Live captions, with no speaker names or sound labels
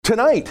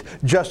Tonight,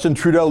 Justin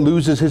Trudeau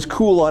loses his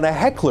cool on a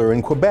heckler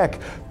in Quebec,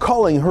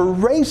 calling her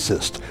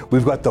racist.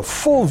 We've got the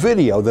full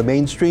video the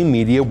mainstream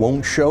media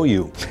won't show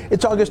you.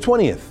 It's August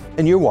 20th,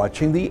 and you're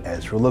watching The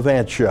Ezra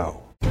Levant Show.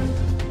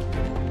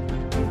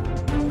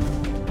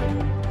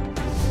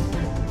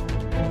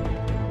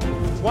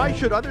 Why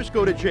should others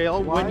go to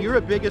jail when you're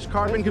the biggest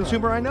carbon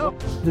consumer I know?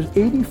 There's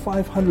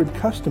 8,500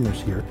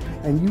 customers here,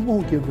 and you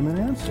won't give them an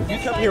answer. You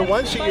come here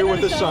once a year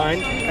with a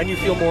sign, and you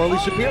feel morally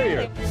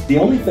superior. The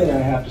only thing I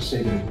have to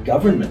say to the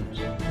government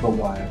for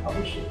why I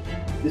publish it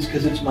is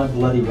because it's my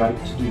bloody right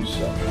to do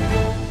so.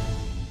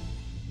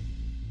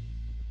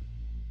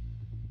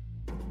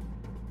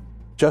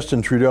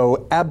 Justin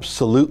Trudeau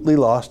absolutely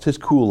lost his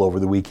cool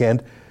over the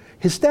weekend.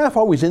 His staff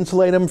always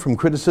insulate him from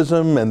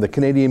criticism, and the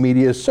Canadian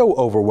media is so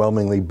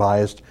overwhelmingly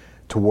biased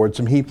towards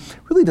him. He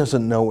really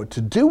doesn't know what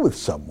to do with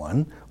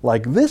someone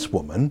like this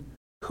woman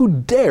who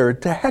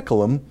dared to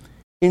heckle him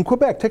in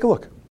Quebec. Take a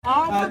look.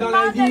 Dans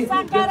la vie, de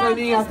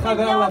tenir à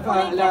travers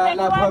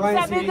la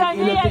province et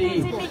le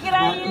pays.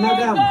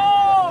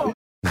 Madame.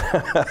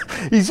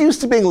 He's used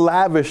to being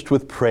lavished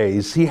with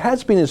praise. He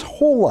has been his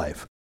whole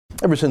life.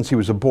 Ever since he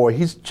was a boy,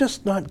 he's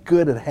just not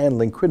good at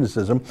handling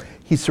criticism.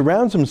 He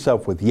surrounds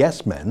himself with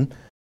yes men.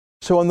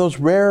 So on those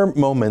rare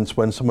moments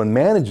when someone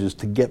manages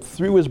to get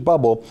through his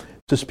bubble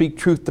to speak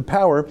truth to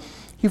power,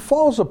 he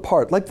falls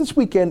apart. Like this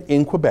weekend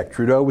in Quebec,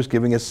 Trudeau was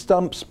giving a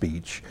stump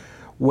speech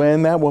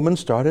when that woman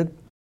started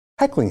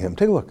heckling him.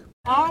 Take a look.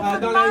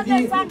 Dans la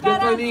vie, de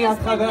tenir à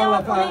travers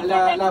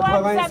la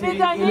province et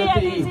le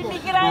pays.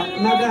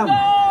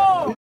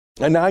 Madame.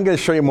 And now I'm going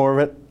to show you more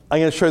of it. I'm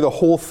going to show you the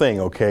whole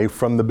thing, okay,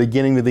 from the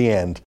beginning to the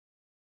end.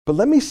 But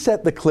let me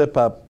set the clip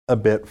up a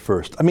bit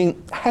first. I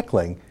mean,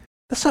 heckling,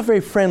 that's not very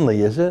friendly,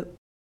 is it?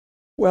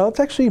 Well, it's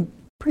actually a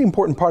pretty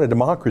important part of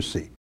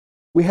democracy.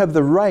 We have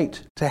the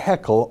right to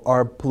heckle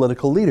our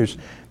political leaders,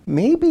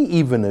 maybe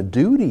even a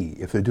duty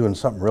if they're doing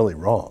something really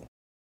wrong.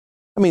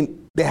 I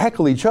mean, they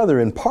heckle each other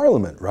in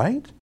Parliament,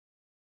 right?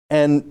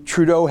 And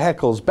Trudeau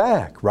heckles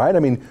back, right? I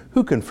mean,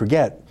 who can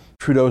forget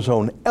Trudeau's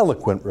own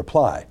eloquent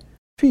reply a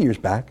few years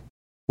back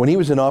when he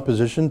was in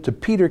opposition to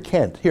Peter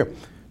Kent? Here,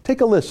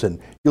 take a listen.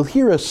 You'll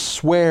hear a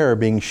swear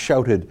being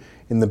shouted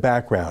in the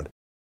background.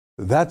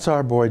 That's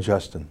our boy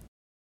Justin.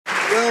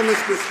 Well,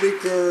 Mr.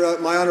 Speaker,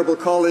 my honourable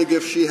colleague,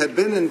 if she had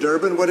been in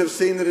Durban, would have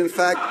seen that, in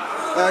fact,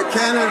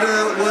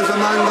 Canada was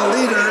among the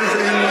leaders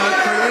in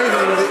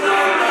creating the...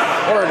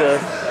 Order.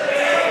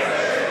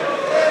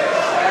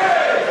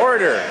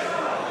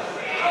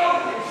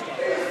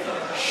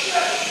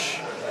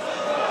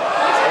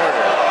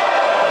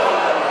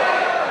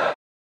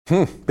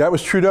 That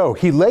was Trudeau.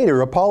 He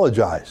later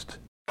apologized.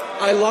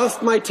 I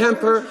lost my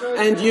temper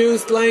and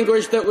used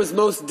language that was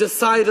most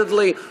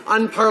decidedly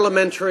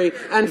unparliamentary,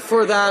 and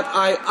for that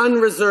I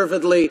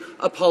unreservedly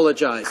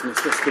apologize,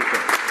 Mr. Speaker,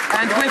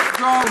 and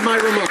withdraw my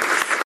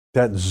remarks.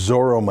 That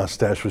Zorro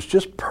mustache was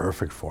just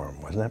perfect for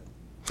him, wasn't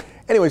it?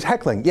 Anyways,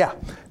 heckling, yeah,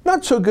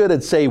 not so good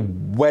at, say,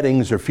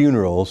 weddings or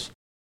funerals,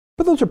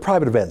 but those are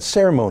private events,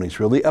 ceremonies,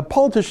 really. A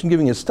politician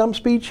giving a stump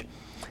speech,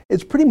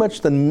 it's pretty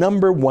much the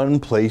number one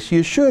place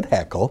you should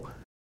heckle,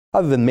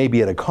 other than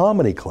maybe at a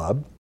comedy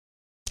club.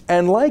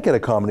 And like at a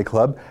comedy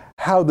club,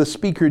 how the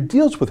speaker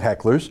deals with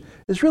hecklers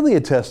is really a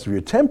test of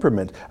your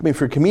temperament. I mean,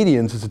 for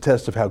comedians, it's a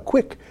test of how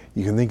quick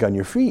you can think on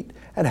your feet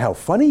and how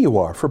funny you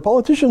are. For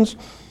politicians,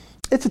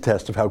 it's a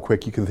test of how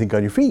quick you can think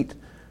on your feet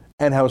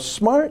and how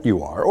smart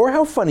you are or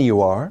how funny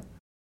you are.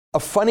 A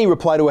funny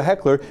reply to a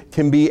heckler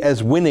can be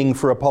as winning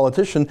for a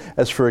politician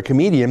as for a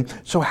comedian.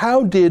 So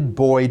how did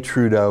Boy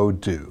Trudeau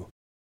do?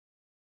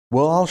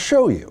 Well, I'll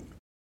show you.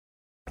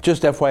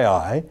 Just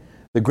FYI,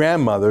 the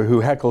grandmother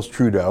who heckles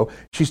Trudeau,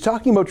 she's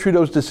talking about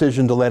Trudeau's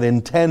decision to let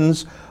in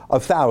tens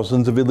of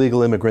thousands of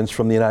illegal immigrants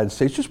from the United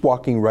States, just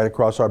walking right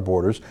across our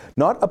borders,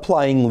 not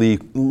applying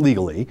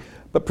legally,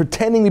 but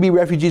pretending to be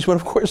refugees when,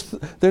 of course,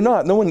 they're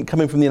not. No one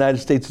coming from the United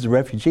States is a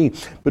refugee.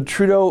 But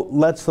Trudeau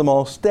lets them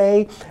all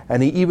stay,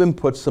 and he even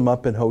puts them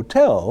up in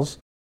hotels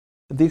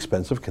at the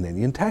expense of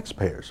Canadian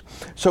taxpayers.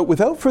 So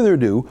without further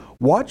ado,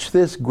 watch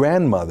this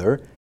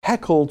grandmother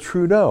heckle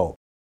Trudeau,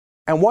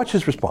 and watch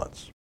his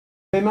response.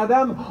 Mais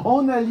madame,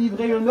 on a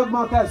livré une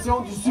augmentation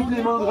du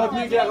supplément de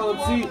revenu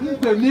garanti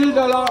de 1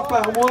 000 $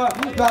 par mois,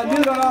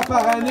 1 000 $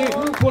 par année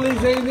pour les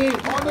aînés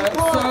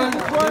seuls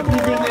les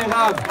plus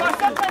vulnérables.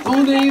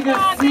 On a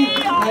investi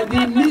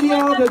des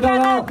milliards de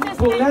dollars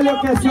pour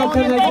l'allocation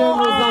canadienne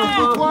aux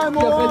enfants,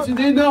 qui a fait une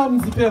énorme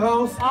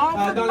différence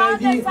dans la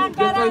vie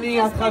de familles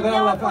à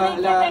travers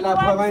la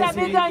province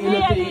et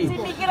le pays.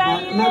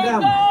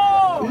 Madame,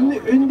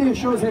 une des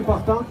choses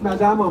importantes,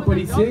 madame, en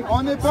politique,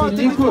 c'est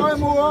l'écoute.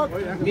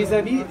 Mes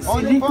amis,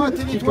 c'est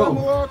l'écoute qui compte.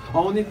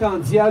 On est en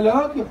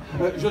dialogue.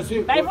 Je suis.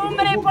 Vous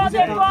me répondez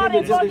pas,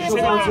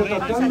 répondez-moi.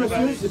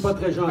 Monsieur, c'est pas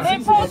très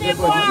gentil.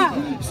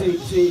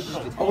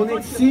 On est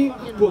ici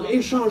pour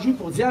échanger,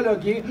 pour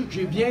dialoguer.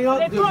 J'ai bien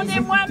hâte de vous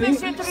écouter.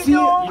 Si,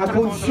 à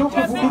condition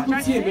que vous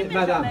m'écoutiez,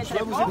 madame.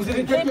 Vous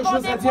avez quelque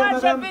chose à dire,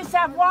 madame? Je veux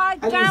savoir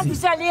quand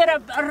vous allez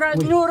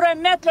nous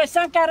remettre le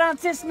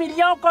 146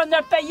 millions qu'on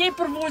a payé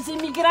pour vos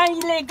immigrants. immigrants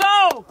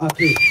illégaux.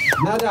 OK.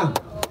 Madame.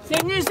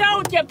 C'est nous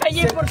autres qui avons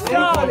payé pour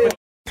ça.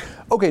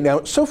 Okay,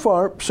 now, so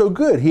far, so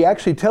good. He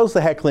actually tells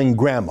the heckling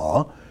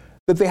grandma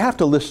that they have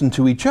to listen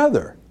to each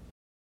other.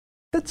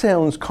 That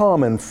sounds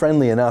calm and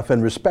friendly enough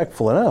and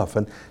respectful enough.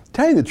 And to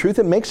tell you the truth,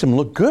 it makes him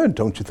look good,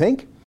 don't you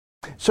think?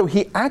 So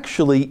he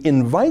actually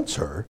invites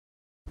her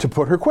to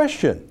put her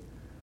question.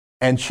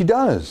 And she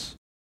does.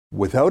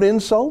 Without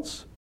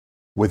insults,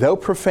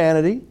 without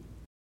profanity.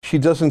 She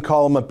doesn't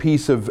call him a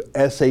piece of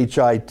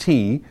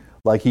shit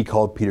like he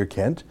called Peter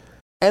Kent.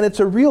 And it's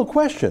a real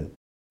question.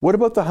 What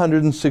about the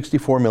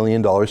 $164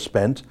 million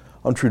spent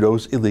on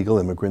Trudeau's illegal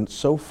immigrants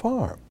so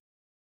far?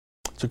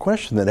 It's a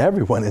question that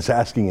everyone is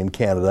asking in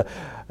Canada,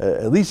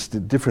 at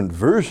least different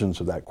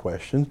versions of that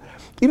question.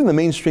 Even the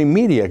mainstream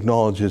media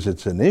acknowledges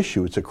it's an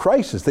issue. It's a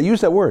crisis. They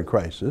use that word,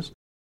 crisis.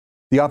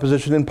 The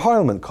opposition in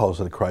Parliament calls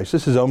it a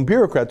crisis. His own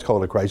bureaucrats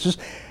call it a crisis.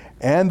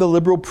 And the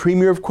Liberal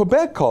Premier of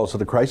Quebec calls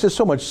it a crisis,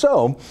 so much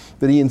so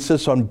that he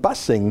insists on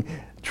busing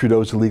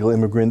Trudeau's illegal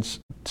immigrants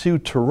to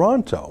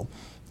Toronto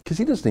because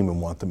he doesn't even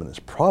want them in his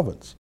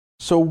province.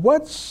 So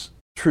what's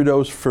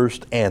Trudeau's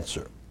first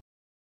answer?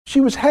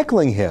 She was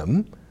heckling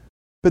him,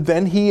 but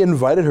then he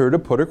invited her to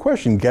put her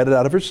question, get it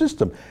out of her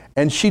system.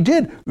 And she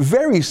did,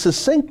 very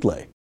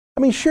succinctly.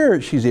 I mean,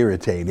 sure, she's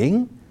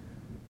irritating,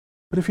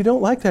 but if you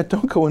don't like that,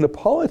 don't go into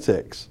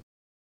politics.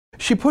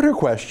 She put her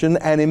question,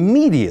 and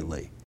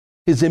immediately,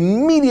 his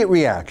immediate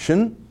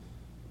reaction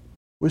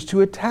was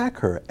to attack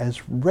her as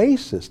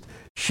racist.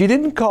 She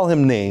didn't call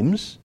him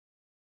names,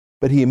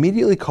 but he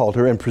immediately called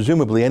her, and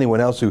presumably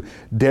anyone else who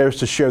dares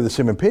to share the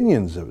same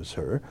opinions as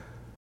her,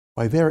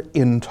 why they're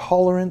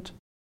intolerant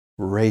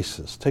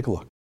racists. Take a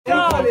look.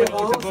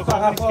 Intolérance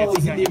par rapport aux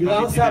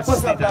immigrants, ça n'a pas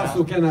sa place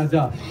au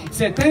Canada.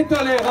 Cette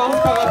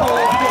intolérance par rapport aux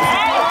immigrants.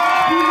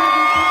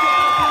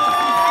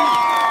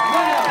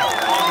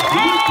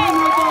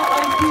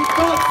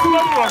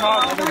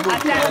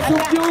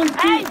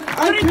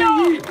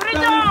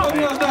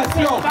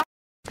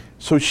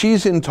 So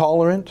she's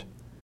intolerant,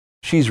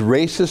 she's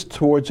racist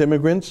towards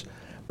immigrants,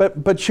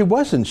 but she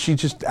wasn't. She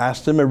just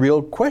asked him a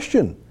real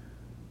question.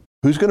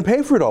 Who's going to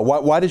pay for it all?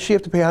 Why does she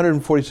have to pay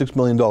 $146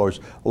 million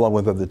along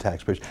with other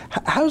taxpayers?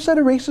 How's that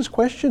a racist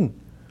question?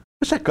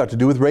 What's that got to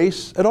do with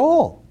race at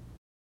all?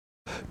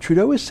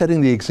 Trudeau is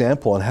setting the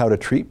example on how to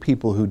treat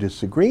people who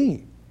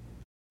disagree.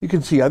 You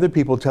can see other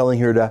people telling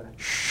her to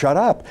shut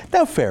up.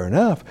 Now, fair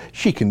enough.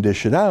 She can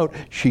dish it out.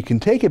 She can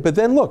take it. But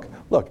then look,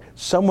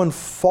 someone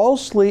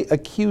falsely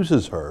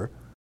accuses her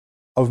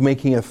of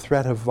making a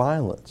threat of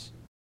violence.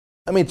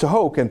 I mean, it's a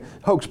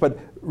hoax, but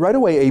right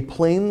away, a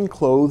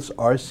plainclothes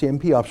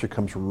RCMP officer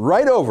comes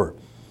right over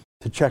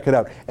to check it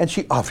out. And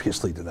she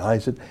obviously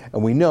denies it.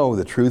 And we know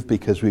the truth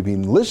because we've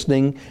been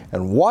listening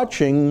and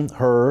watching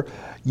her.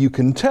 You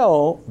can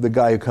tell the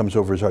guy who comes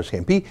over as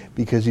RCMP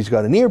because he's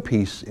got an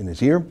earpiece in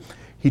his ear.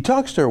 He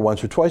talks to her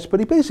once or twice, but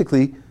he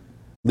basically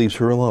leaves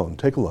her alone.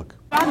 Take a look.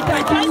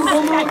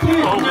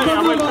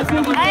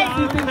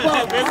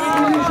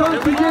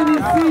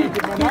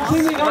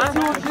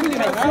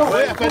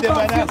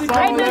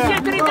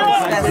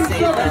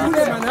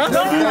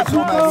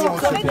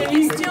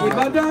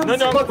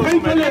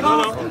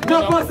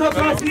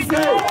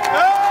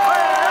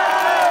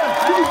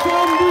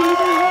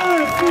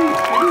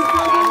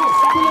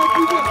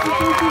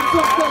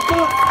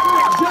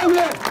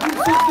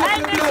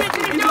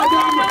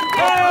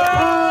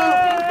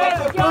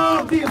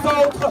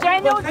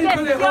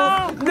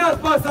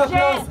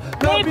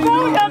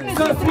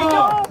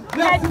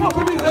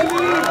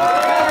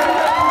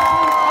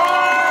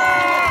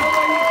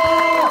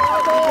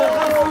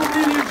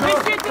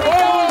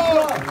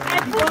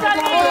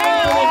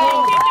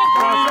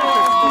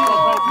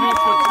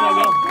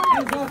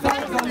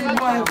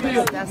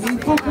 Il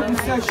faut que vous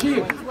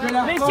sachiez que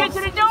la Monsieur force,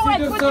 Trudeau, c'est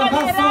de êtes-vous se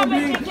tolérant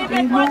avec les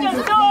Québécois de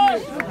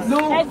souche?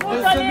 Êtes-vous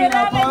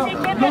tolérant avec les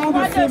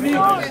Québécois de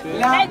souche?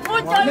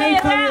 Êtes-vous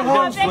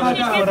tolérant avec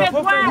les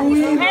Québécois?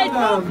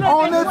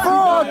 On n'est pas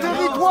un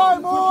territoire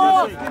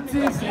mohawk!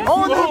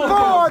 On n'est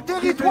pas un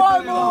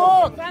territoire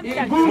mohawk!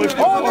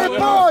 On n'est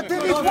pas un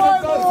territoire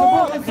mohawk!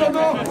 On n'est pas un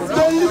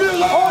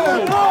territoire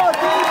mohawk!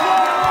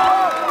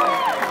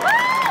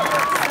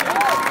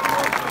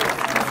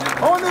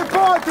 On n'est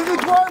pas un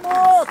territoire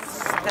mohawk!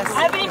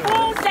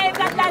 Avez-vous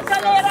de la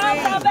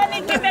tolérance envers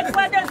les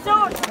Québécois de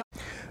souche?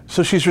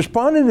 So she's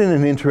responded in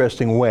an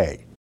interesting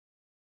way.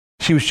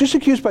 She was just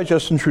accused by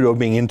Justin Trudeau of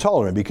being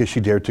intolerant because she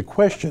dared to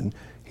question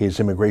his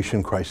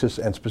immigration crisis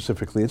and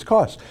specifically its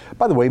costs.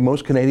 By the way,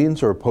 most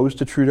Canadians are opposed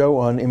to Trudeau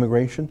on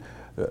immigration.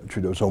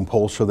 Trudeau's own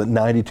polls show that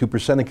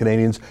 92% of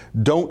Canadians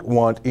don't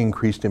want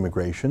increased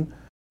immigration,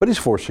 but he's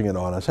forcing it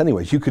on us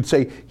anyways. You could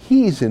say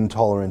he's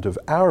intolerant of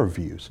our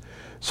views.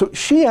 So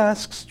she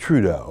asks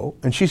Trudeau,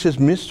 and she says,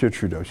 Mr.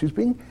 Trudeau. She's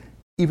being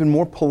even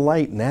more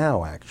polite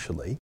now,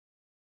 actually.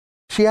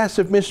 She asks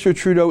if Mr.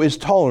 Trudeau is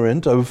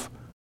tolerant of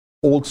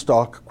old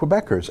stock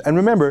Quebecers. And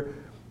remember,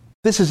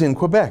 this is in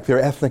Quebec. Their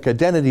ethnic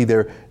identity,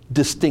 their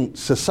distinct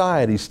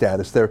society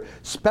status, their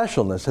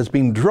specialness has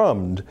been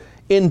drummed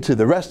into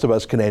the rest of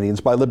us Canadians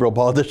by Liberal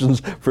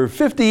politicians for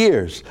 50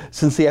 years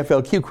since the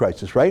FLQ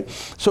crisis, right?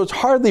 So it's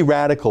hardly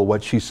radical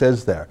what she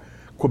says there.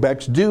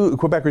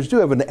 Quebecers do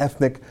have an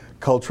ethnic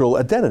cultural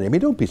identity. I mean,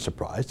 don't be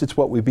surprised. It's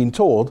what we've been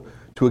told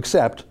to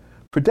accept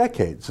for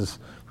decades,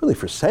 really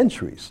for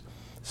centuries,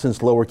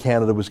 since Lower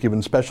Canada was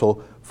given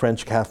special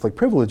French Catholic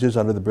privileges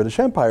under the British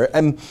Empire.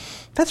 And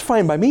that's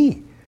fine by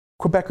me.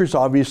 Quebecers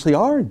obviously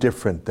are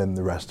different than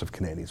the rest of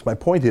Canadians. My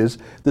point is,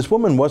 this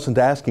woman wasn't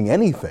asking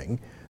anything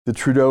that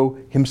Trudeau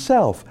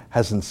himself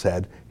hasn't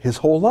said his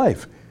whole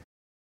life.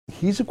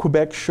 He's a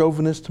Quebec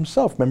chauvinist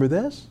himself. Remember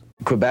this?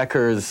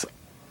 Quebecers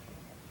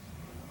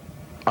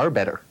are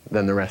better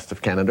than the rest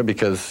of Canada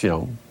because,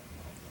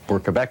 we're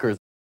Quebecers.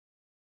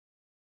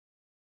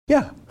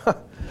 Yeah.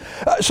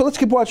 So let's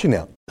keep watching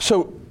now.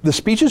 So the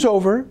speech is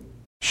over.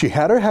 She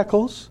had her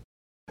heckles.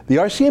 The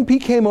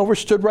RCMP came over,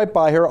 stood right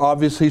by her,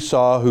 obviously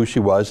saw who she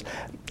was,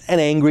 an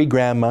angry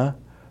grandma,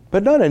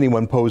 but not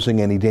anyone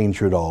posing any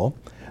danger at all,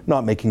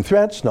 not making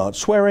threats, not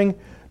swearing,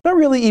 not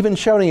really even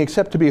shouting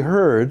except to be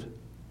heard.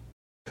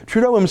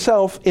 Trudeau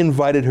himself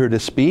invited her to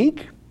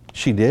speak.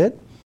 She did.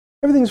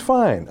 Everything's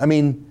fine. I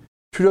mean,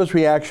 Trudeau's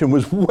reaction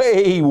was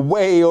way,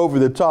 way over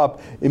the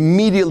top,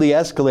 immediately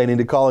escalating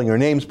to calling her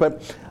names.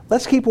 But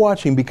let's keep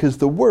watching because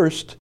the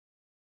worst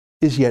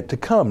is yet to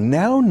come.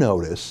 Now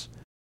notice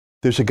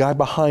there's a guy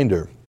behind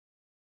her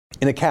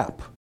in a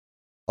cap,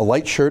 a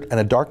light shirt and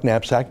a dark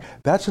knapsack.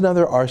 That's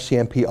another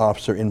RCMP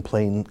officer in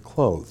plain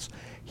clothes.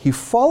 He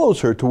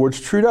follows her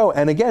towards Trudeau.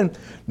 And again,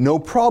 no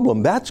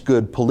problem. That's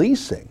good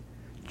policing.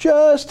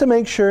 Just to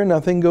make sure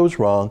nothing goes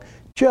wrong.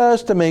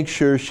 Just to make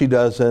sure she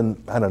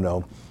doesn't,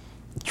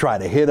 try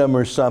to hit him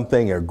or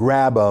something or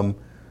grab him.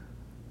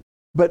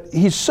 But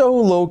he's so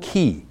low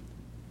key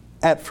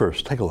at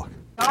first. Take a look.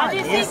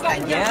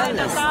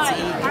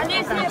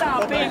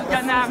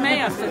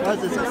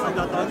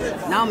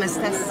 Non, mais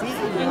c'est assez.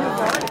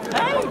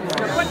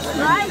 Moi, je me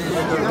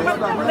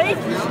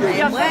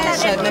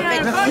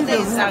fais plus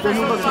des avoir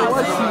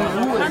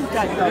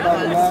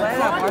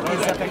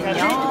des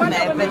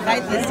opinions, mais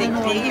peut-être les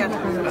écrire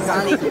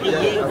sans les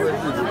crier.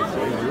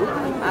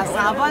 Elle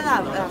s'en va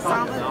là. Elle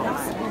s'en va là.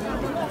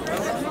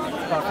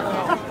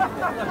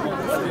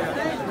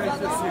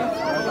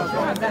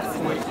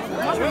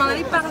 Moi, je vais m'en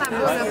aller par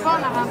là-bas, le pont,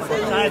 la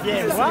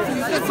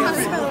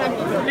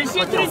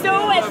Monsieur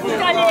Trudeau, êtes-vous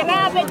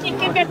tolérant avec les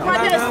Québécois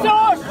de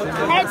souche?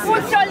 Êtes-vous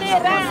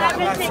tolérant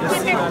avec les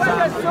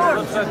Québécois de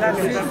souche?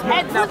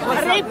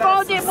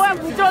 Répondez-moi,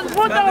 vous non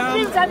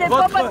plus, vous n'avez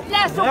pas votre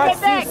place au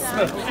Québec.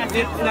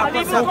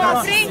 Avez-vous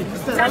compris?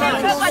 Vous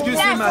n'avez pas votre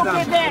place au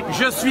Québec.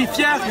 Je suis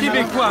fier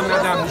Québécois,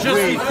 madame. Je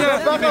suis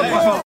fier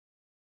Québécois.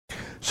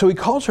 So he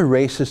calls her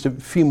racist a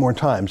few more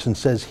times and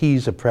says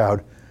he's a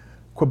proud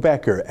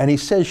Quebecer. And he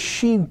says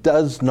she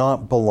does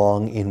not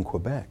belong in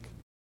Quebec.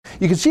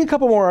 You can see a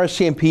couple more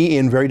RCMP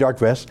in very dark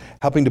vests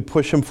helping to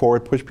push him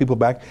forward, push people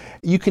back.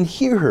 You can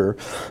hear her,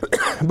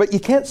 but you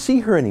can't see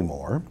her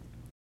anymore.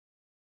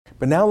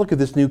 But now look at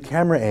this new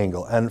camera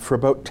angle. And for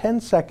about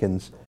 10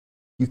 seconds,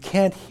 you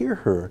can't hear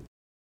her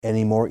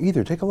anymore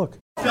either. Take a look.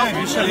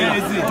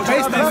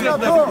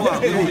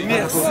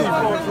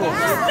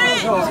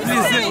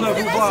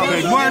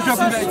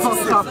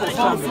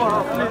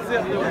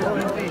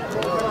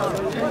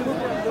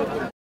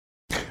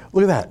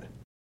 Look at that.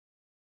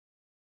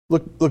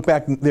 Look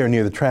back there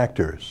near the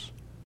tractors.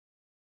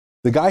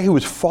 The guy who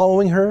was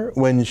following her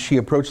when she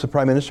approached the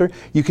Prime Minister,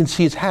 you can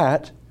see his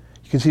hat,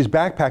 you can see his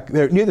backpack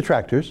there near the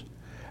tractors,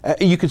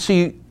 you can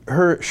see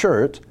her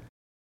shirt,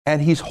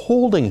 and he's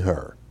holding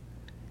her.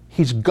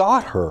 He's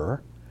got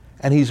her,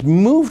 and he's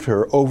moved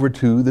her over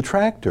to the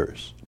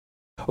tractors.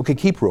 Okay,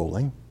 keep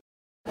rolling.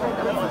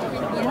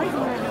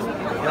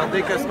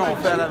 Regardez qu'est-ce qu'on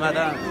fait là,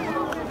 madame.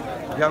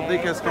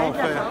 Regardez qu'est-ce qu'on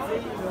fait.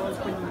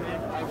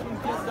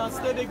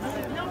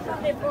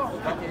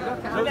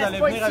 Vous allez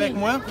venir avec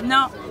moi?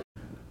 Non.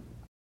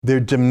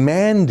 They're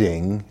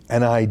demanding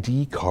an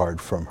ID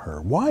card from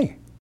her. Why?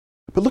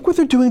 But look what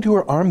they're doing to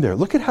her arm there.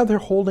 Look at how they're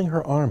holding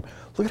her arm.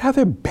 Look at how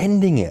they're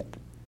bending it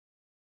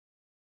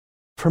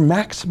for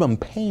maximum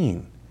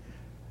pain.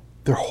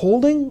 They're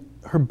holding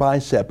her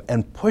bicep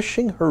and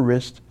pushing her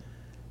wrist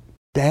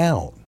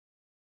down.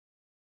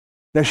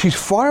 Now, she's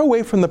far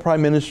away from the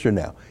Prime Minister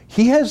now.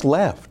 He has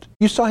left.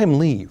 You saw him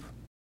leave.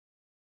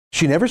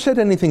 She never said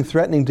anything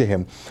threatening to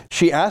him.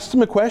 She asked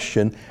him a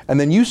question, and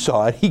then you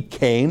saw it. He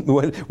came,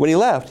 when he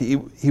left,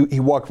 he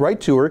walked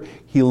right to her.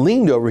 He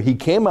leaned over. He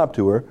came up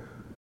to her.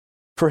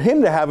 For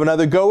him to have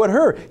another go at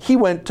her, he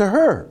went to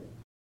her.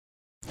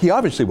 He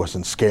obviously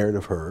wasn't scared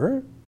of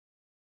her,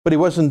 but he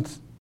wasn't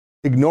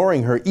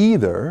ignoring her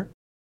either.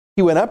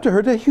 He went up to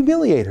her to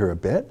humiliate her a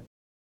bit,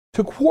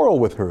 to quarrel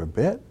with her a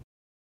bit.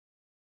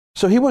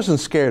 So he wasn't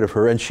scared of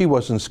her, and she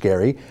wasn't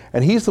scary,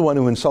 and he's the one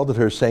who insulted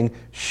her, saying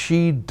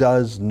she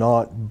does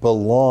not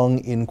belong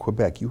in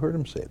Quebec. You heard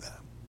him say that.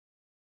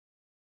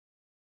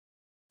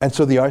 And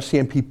so the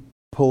RCMP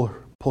pull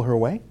her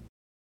away?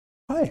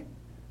 Why?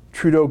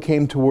 Trudeau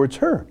came towards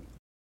her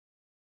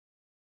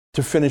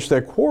to finish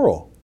their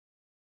quarrel.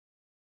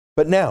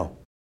 But now,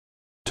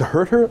 To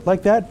hurt her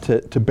like that?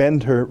 To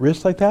bend her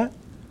wrist like that?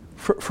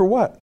 For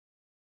what?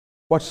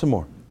 Watch some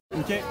more.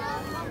 OK.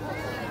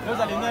 Là,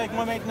 vous allez venir avec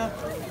moi maintenant.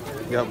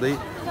 Regardez.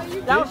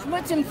 Lâche-moi,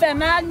 tu me fais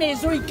mal, mes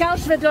os, ils cassent,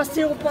 je fais de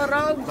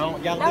l'ostéoporose. Bon,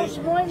 regardez.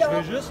 Lâche-moi, là. Je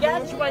veux juste,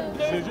 Regarde, je vais être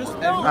bleu. je veux juste...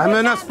 Elle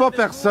menace pas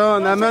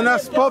personne. Elle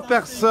menace pas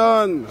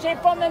personne. J'ai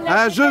pas menacé Elle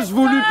a juste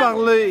voulu personne.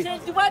 parler. J'ai le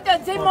droit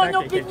de dire mon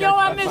opinion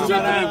à M.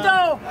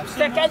 Trudeau.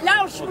 Fait que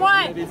lâche-moi.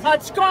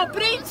 As-tu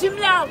compris? Tu me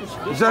lâches.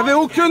 Vous avez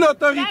aucune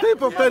autorité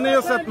pour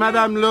tenir cette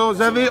madame-là.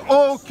 Vous avez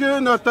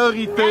aucune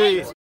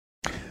autorité.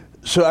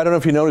 So I don't know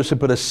if you noticed it,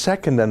 but a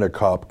second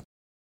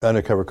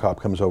undercover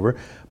cop comes over.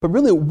 But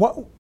really,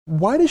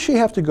 why does she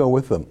have to go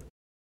with them?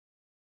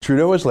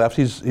 Trudeau has left.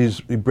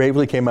 He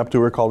bravely came up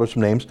to her, called her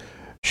some names.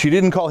 She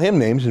didn't call him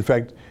names. In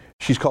fact,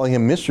 she's calling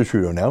him Mr.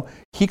 Trudeau now.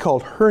 He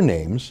called her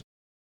names.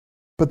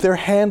 But they're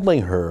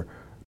handling her,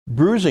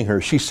 bruising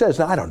her. She says,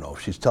 now, I don't know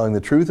if she's telling the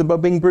truth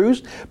about being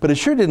bruised, but it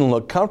sure didn't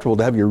look comfortable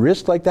to have your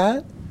wrist like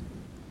that.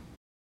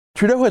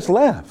 Trudeau has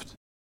left.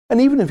 And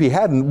even if he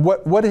hadn't,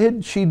 what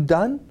had she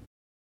done?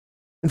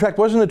 In fact,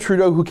 wasn't it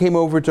Trudeau who came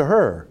over to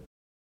her?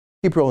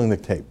 Keep rolling the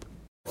tape.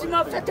 Tu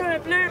m'as fait un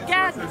bleu,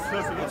 regarde.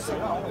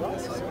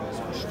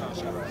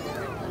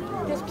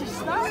 Qu'est-ce qui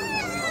se passe?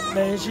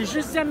 Ben, j'ai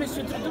juste dit à M.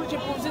 Trudeau, j'ai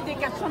posé des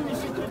questions à M.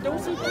 Trudeau,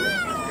 c'est tout.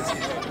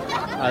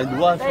 Elle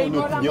doit Ben, il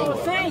m'a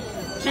remboursé.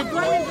 J'ai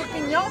droit à mes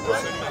opinions,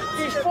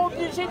 puis je suis pas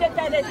obligé de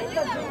t'arrêter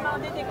quand je vais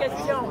demander des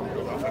questions.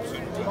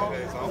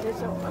 C'est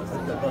ça.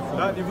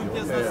 Avez-vous une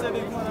pièce d'essai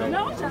avec moi?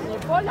 Non, j'en ai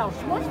pas,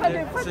 lâche-moi, ça fait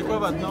 2 fois. C'est quoi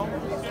votre nom?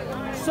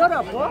 Tu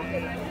sauras pas.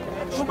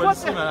 Je suis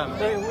policier, madame.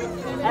 Ben oui.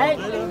 Hey,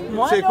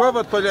 moi, C'est là, quoi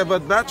votre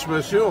badge,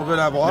 monsieur? On veut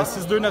l'avoir. Le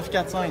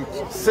 62945.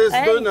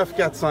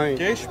 62945. OK,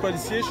 je suis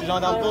policier, je suis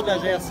gendarme de la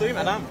GRC.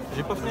 Madame,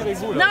 j'ai pas fini avec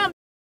vous, là. non,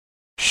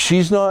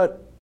 She's not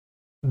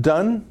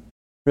done?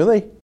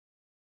 Really?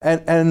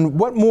 And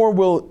what more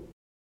will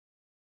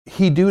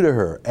he do to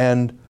her?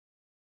 And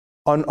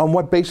on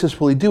what basis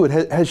will he do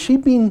it? Has she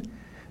been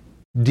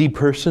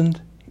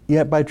depersoned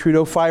yet by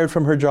Trudeau, fired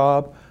from her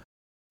job?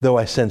 Though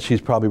I sense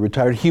she's probably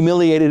retired.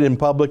 Humiliated in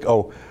public?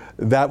 Oh,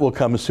 that will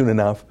come soon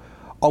enough.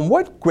 On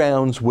what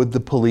grounds would the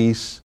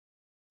police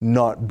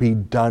not be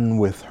done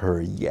with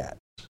her yet?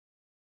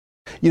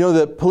 You know,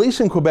 the police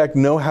in Quebec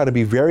know how to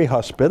be very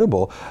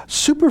hospitable,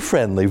 super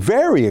friendly,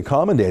 very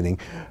accommodating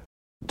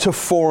to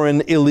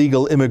foreign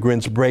illegal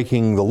immigrants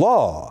breaking the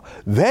law.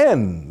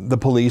 Then the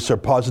police are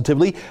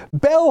positively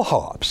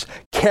bellhops,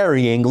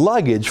 carrying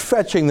luggage,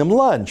 fetching them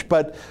lunch.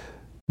 But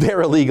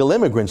they're illegal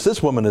immigrants.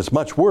 This woman is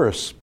much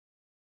worse.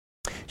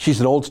 She's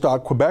an old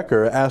stock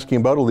Quebecer asking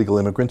about illegal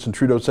immigrants, and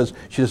Trudeau says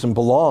she doesn't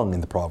belong in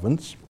the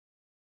province.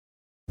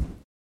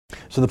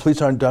 So the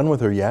police aren't done with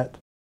her yet.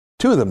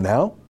 2 of them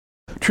now.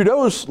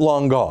 Trudeau's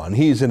long gone.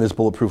 He's in his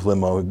bulletproof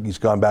limo. He's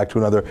gone back to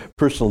another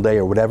personal day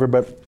or whatever,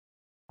 but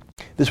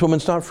this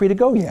woman's not free to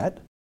go yet.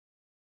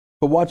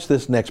 But watch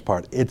this next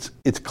part. It's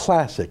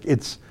classic.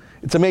 It's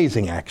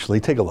amazing, actually.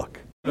 Take a look.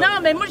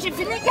 non, mais moi j'ai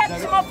fini quand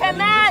tu m'as fait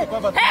mal.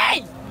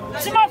 Hey!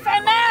 Tu m'as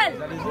fait mal!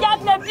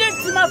 Regarde le bleu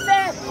que tu m'as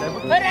fait!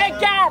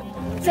 Regarde!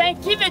 C'est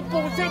qui va te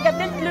poser?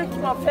 Regardez le bleu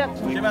qu'il m'a fait.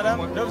 OK,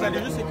 madame, là, vous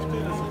allez juste écouter,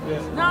 là, s'il vous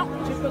plaît. Non,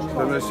 j'écoute pas.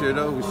 Ce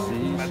monsieur-là aussi.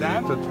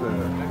 Madame? C'est tout,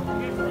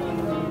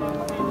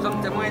 Nous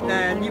sommes témoins de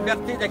la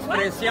liberté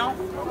d'expression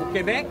au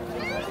Québec.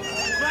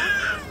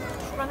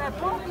 Je connais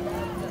pas.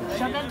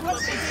 J'avais le droit de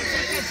poser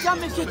des questions à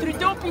M.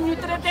 Trudeau, puis il nous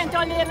traite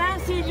d'intolérants.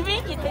 C'est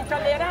lui qui est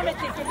intolérant avec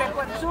les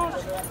Québécois de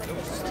souche.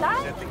 C'est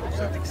clair?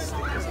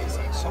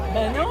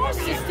 Ben non,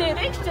 c'est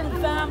hystérique, c'est une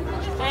femme.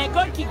 Un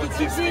gars qui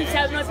dit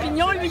sa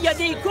opinion, lui, il a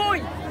des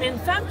couilles. Mais une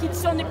femme qui dit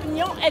son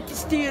opinion est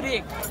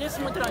hystérique.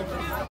 Laisse-moi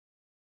tranquille.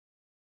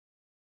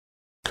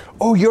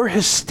 Oh, you're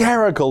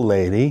hysterical,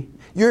 lady.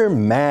 You're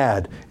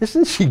mad.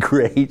 Isn't she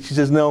great? She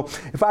says, no,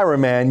 if I were a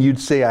man, you'd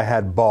say I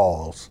had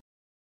balls.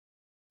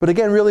 But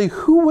again, really,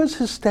 who was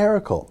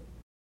hysterical?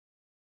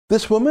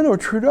 This woman or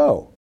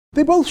Trudeau?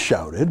 They both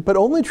shouted, but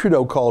only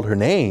Trudeau called her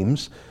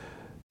names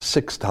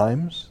 6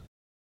 times.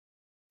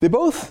 They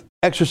both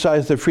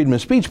exercised their freedom of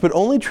speech, but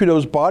only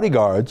Trudeau's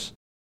bodyguards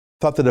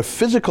thought that a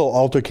physical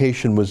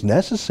altercation was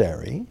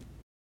necessary.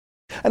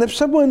 And if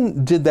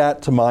someone did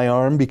that to my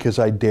arm because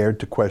I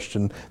dared to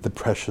question the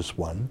precious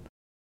one,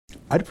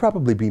 I'd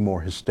probably be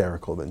more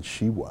hysterical than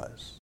she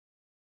was.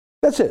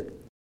 That's it.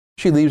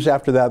 She leaves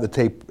after that. The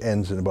tape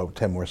ends in about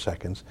 10 more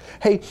seconds.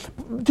 Hey,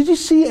 did you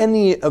see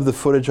any of the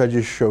footage I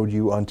just showed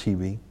you on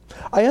TV?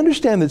 I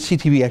understand that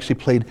CTV actually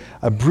played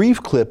a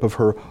brief clip of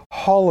her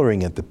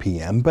hollering at the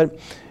PM, but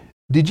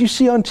did you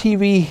see on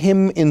TV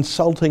him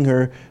insulting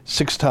her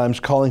 6 times,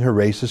 calling her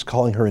racist,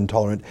 calling her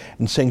intolerant,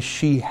 and saying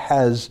she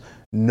has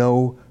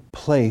no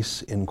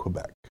place in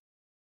Quebec?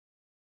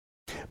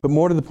 But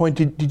more to the point,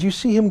 did you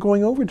see him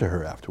going over to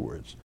her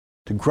afterwards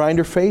to grind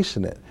her face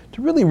in it,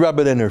 to really rub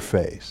it in her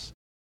face?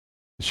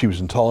 She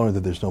was intolerant,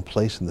 that there's no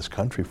place in this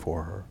country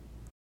for her.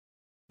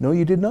 No,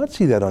 you did not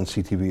see that on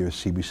CTV or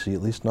CBC,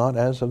 at least not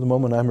as of the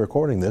moment I'm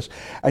recording this.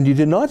 And you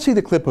did not see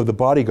the clip of the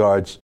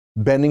bodyguards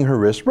bending her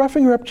wrist,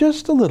 roughing her up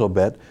just a little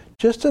bit,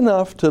 just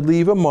enough to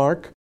leave a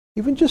mark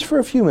even just for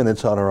a few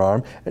minutes on her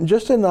arm, and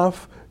just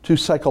enough to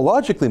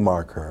psychologically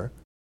mark her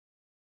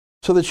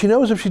so that she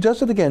knows if she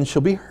does it again,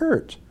 she'll be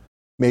hurt,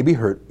 maybe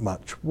hurt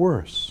much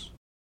worse.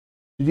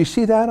 Did you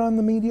see that on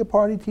the media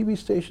party TV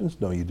stations?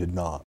 No, you did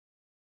not.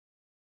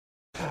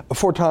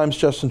 4 times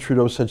Justin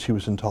Trudeau said she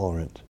was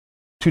intolerant.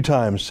 2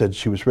 times said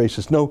she was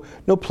racist.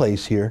 No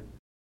place here.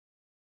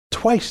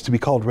 Twice to be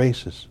called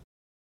racist.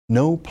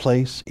 No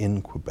place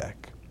in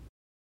Quebec.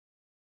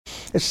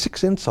 It's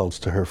 6 insults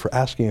to her for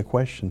asking a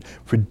question,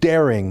 for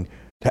daring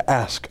to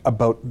ask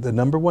about the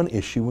number one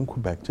issue in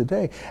Quebec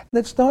today. And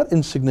it's not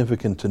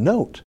insignificant to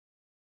note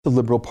the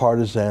Liberal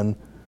partisan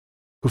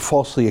who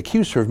falsely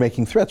accused her of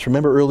making threats.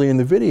 Remember earlier in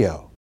the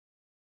video,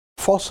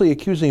 falsely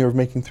accusing her of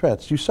making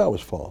threats. You saw it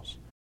was false.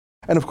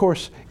 And of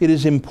course, it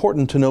is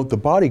important to note the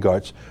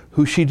bodyguards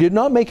who she did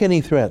not make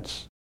any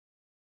threats.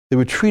 They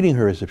were treating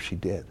her as if she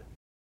did.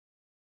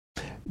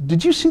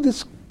 Did you see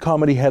this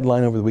comedy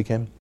headline over the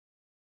weekend?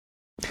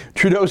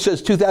 Trudeau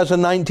says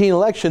 2019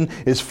 election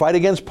is fight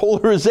against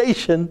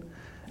polarization,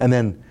 and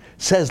then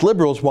says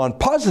Liberals want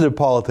positive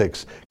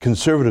politics,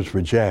 Conservatives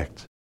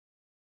reject.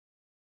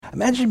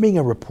 Imagine being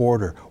a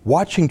reporter,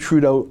 watching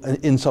Trudeau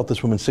insult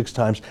this woman 6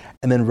 times,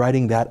 and then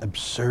writing that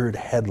absurd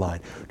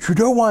headline.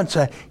 Trudeau wants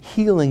a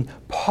healing,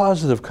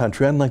 positive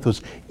country, unlike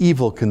those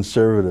evil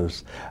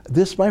Conservatives.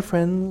 This, my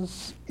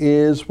friends,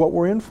 is what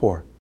we're in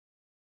for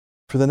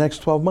the next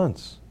 12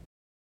 months.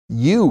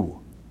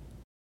 You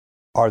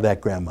are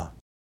that grandma.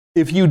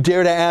 If you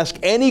dare to ask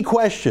any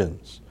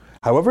questions,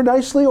 however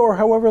nicely or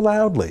however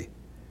loudly,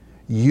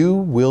 you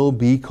will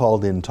be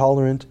called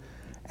intolerant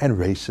and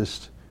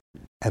racist,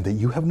 and that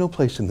you have no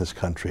place in this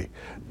country.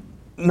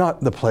 Not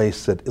the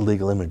place that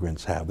illegal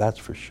immigrants have, that's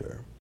for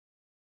sure.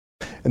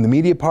 And the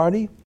media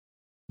party,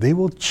 they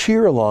will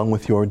cheer along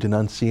with your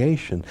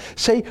denunciation.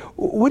 Say,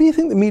 what do you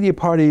think the media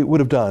party would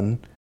have done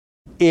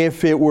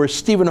if it were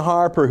Stephen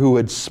Harper who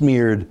had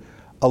smeared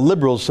a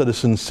Liberal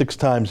citizen 6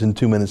 times in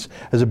 2 minutes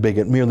as a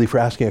bigot merely for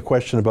asking a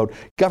question about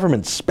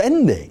government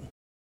spending?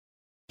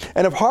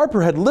 And if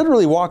Harper had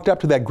literally walked up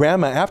to that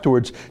grandma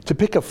afterwards to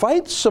pick a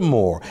fight some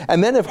more,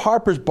 and then if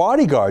Harper's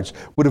bodyguards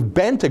would have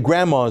bent a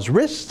grandma's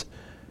wrist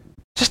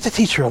just to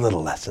teach her a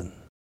little lesson.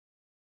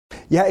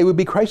 Yeah, it would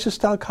be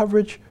crisis-style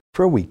coverage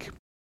for a week.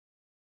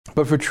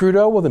 But for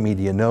Trudeau, well, the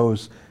media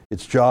knows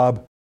its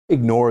job.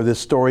 Ignore this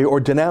story or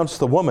denounce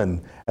the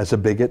woman as a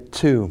bigot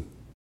too.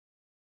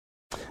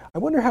 I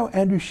wonder how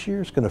Andrew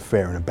Scheer's going to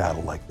fare in a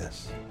battle like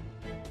this.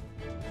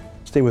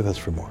 Stay with us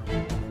for more.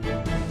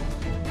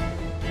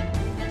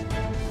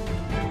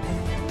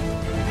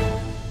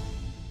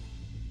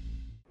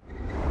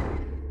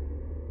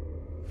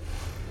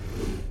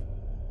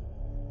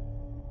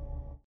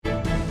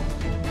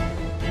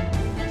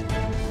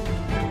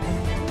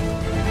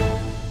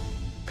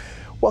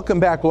 Welcome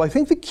back. Well, I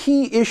think the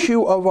key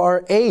issue of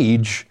our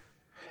age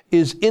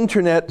is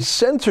internet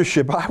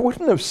censorship. I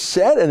wouldn't have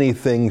said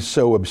anything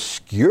so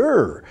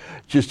obscure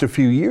just a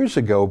few years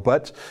ago,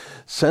 but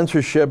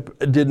censorship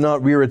did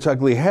not rear its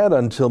ugly head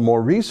until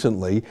more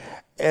recently,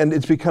 and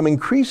it's become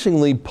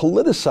increasingly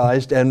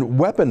politicized and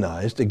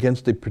weaponized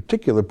against a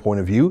particular point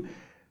of view,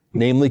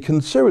 namely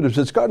conservatives.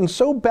 It's gotten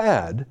so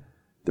bad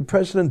that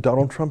President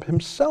Donald Trump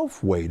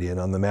himself weighed in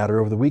on the matter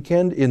over the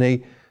weekend in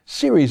a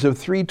series of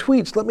 3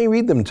 tweets. Let me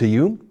read them to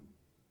you.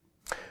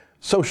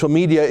 Social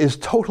media is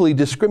totally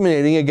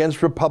discriminating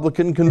against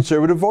Republican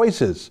conservative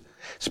voices.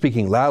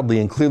 Speaking loudly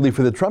and clearly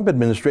for the Trump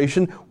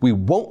administration, we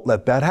won't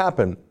let that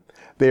happen.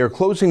 They are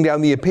closing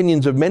down the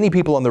opinions of many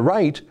people on the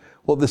right,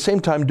 while at the same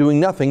time doing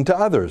nothing to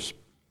others.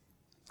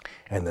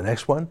 And the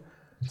next one,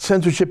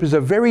 censorship is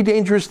a very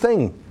dangerous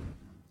thing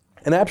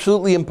and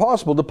absolutely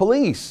impossible to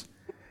police.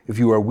 If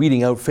you are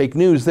weeding out fake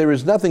news, there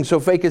is nothing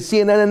so fake as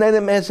CNN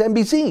and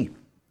MSNBC.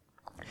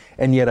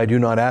 And yet I do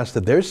not ask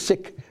that their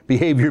sick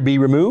behavior be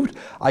removed.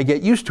 I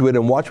get used to it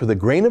and watch with a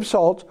grain of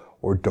salt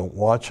or don't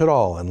watch at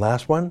all. And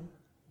last one,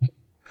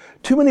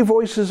 too many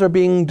voices are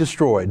being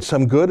destroyed,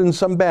 some good and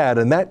some bad,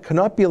 and that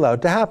cannot be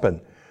allowed to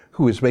happen.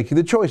 Who is making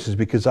the choices?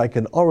 Because I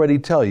can already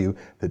tell you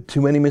that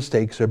too many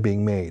mistakes are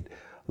being made.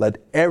 Let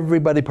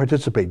everybody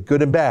participate,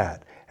 good and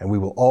bad, and we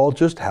will all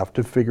just have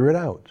to figure it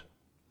out.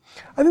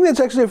 I think that's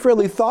actually a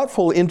fairly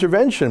thoughtful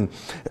intervention,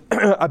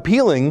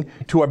 appealing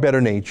to our better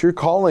nature,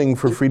 calling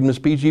for freedom of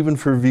speech even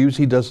for views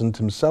he doesn't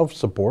himself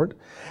support,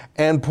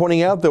 and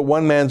pointing out that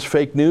one man's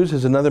fake news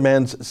is another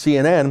man's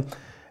CNN,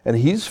 and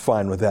he's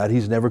fine with that.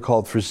 He's never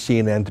called for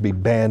CNN to be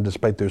banned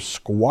despite their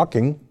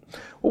squawking.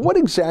 Well, what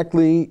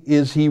exactly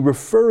is he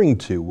referring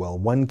to? Well,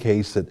 one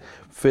case that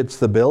fits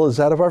the bill is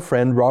that of our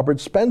friend Robert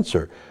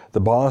Spencer,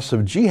 the boss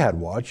of Jihad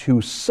Watch,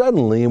 who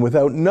suddenly and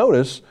without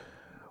notice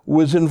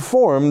was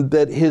informed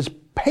that his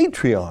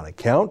Patreon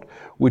account,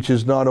 which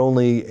is not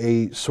only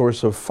a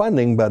source of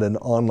funding but an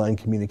online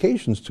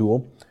communications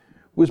tool,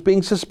 was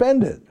being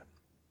suspended.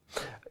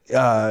 He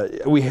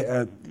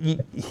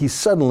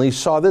suddenly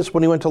saw this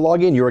when he went to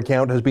log in. Your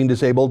account has been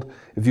disabled.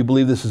 If you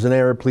believe this is an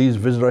error, please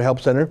visit our help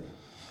center.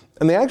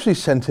 And they actually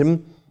sent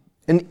him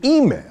an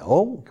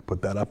email,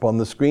 put that up on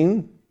the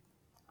screen,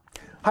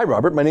 Hi,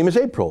 Robert. My name is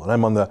April, and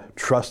I'm on the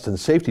trust and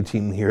safety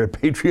team here at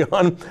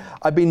Patreon.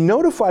 I've been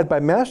notified by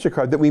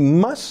MasterCard that we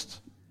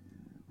must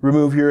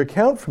remove your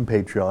account from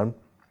Patreon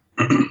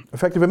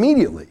effective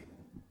immediately.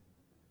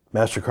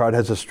 MasterCard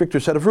has a stricter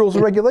set of rules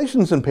and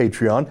regulations than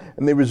Patreon,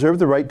 and they reserve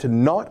the right to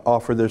not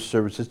offer their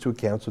services to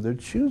accounts of their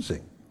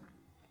choosing.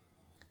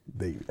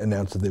 They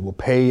announced that they will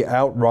pay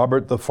out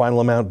Robert the final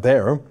amount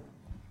there,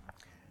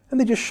 and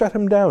they just shut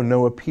him down.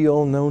 No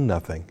appeal, no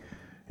nothing.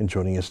 And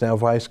joining us now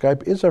via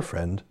Skype is our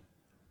friend,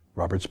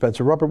 Robert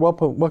Spencer. Robert,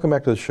 welcome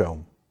back to the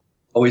show.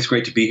 Always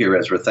great to be here,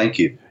 Ezra. Thank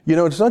you. You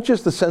know, it's not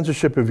just the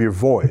censorship of your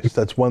voice,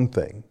 that's one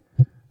thing,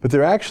 but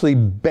they're actually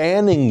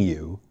banning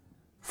you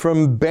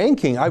from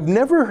banking. I've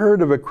never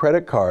heard of a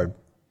credit card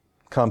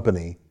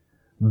company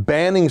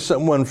banning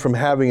someone from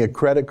having a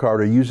credit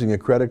card or using a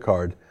credit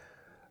card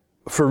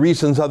for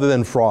reasons other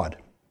than fraud.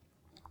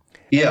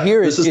 Yeah, and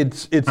here it's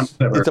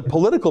a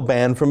political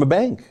ban from a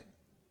bank.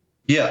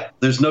 Yeah,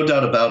 there's no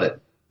doubt about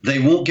it. They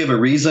won't give a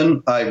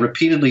reason. I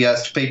repeatedly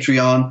asked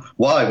Patreon,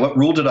 why? What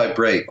rule did I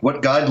break?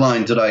 What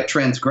guideline did I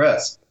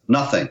transgress?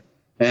 Nothing.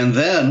 And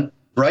then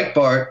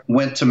Breitbart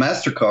went to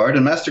MasterCard,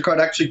 and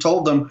MasterCard actually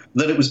told them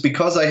that it was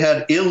because I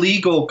had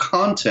illegal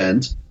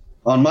content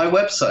on my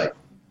website.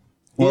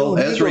 Well,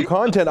 illegal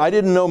content? I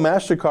didn't know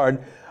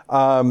MasterCard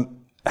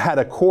had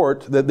a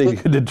court that they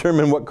could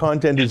determine what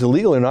content is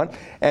illegal or not,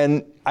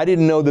 and I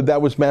didn't know that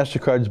that was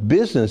MasterCard's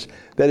business.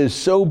 That is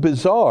so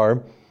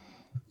bizarre.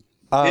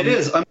 It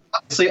is.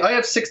 I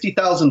have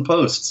 60,000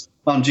 posts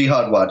on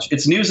Jihad Watch.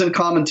 It's news and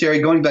commentary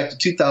going back to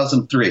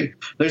 2003.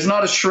 There's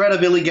not a shred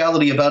of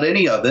illegality about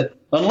any of it,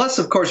 unless,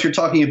 of course, you're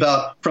talking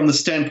about from the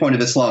standpoint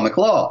of Islamic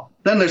law.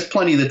 Then there's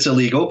plenty that's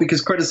illegal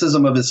because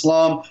criticism of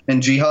Islam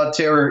and jihad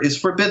terror is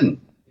forbidden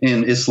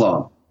in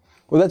Islam.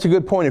 Well, that's a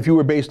good point. If you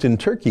were based in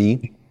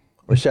Turkey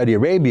or Saudi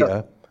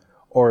Arabia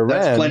or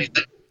Iran, that's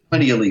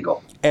plenty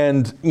illegal.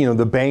 And, you know,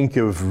 the Bank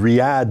of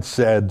Riyadh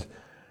said,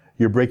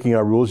 you're breaking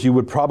our rules, you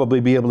would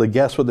probably be able to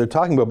guess what they're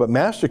talking about. But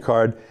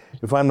MasterCard,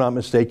 if I'm not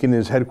mistaken,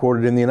 is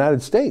headquartered in the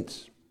United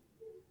States.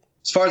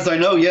 As far as I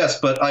know, yes,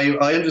 but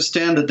I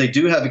understand that they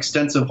do have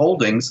extensive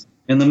holdings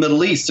in the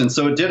Middle East. And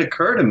so it did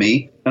occur to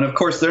me, and of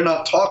course they're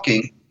not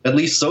talking, at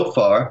least so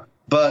far,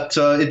 but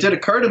it did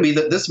occur to me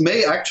that this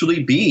may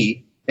actually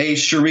be a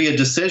Sharia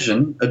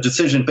decision, a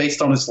decision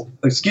based on,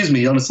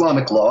 on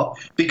Islamic law,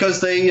 because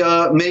they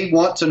may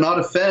want to not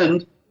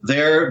offend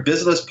their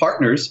business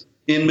partners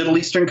in Middle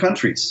Eastern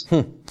countries.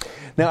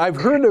 Now, I've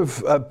heard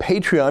of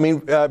Patreon. I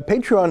mean,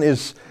 Patreon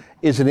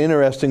is an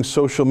interesting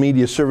social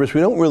media service.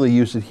 We don't really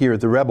use it here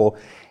at The Rebel.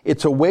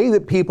 It's a way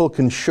that people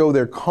can show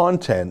their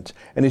content,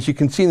 and as you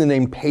can see in the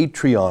name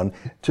Patreon,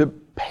 to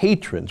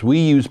patrons. We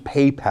use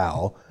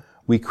PayPal.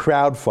 We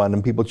crowdfund,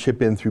 and people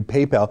chip in through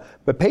PayPal.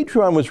 But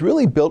Patreon was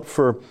really built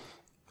for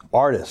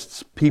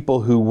artists,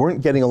 people who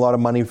weren't getting a lot of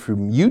money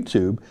from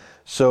YouTube.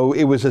 So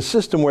it was a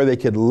system where they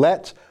could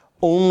let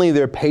only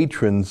their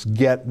patrons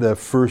get the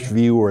first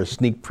view or a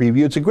sneak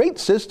preview. It's a great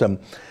system.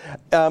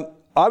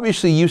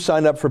 Obviously, you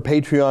signed up for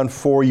Patreon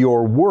for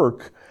your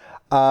work,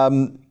 a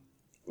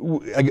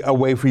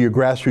way for your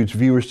grassroots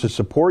viewers to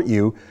support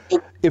you.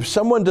 If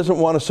someone doesn't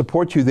want to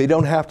support you, they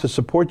don't have to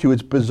support you.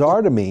 It's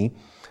bizarre to me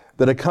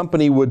that a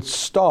company would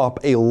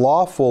stop a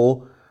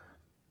lawful,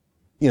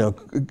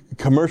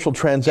 commercial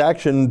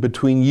transaction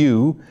between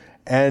you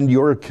and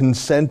your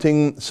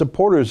consenting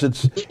supporters.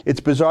 It's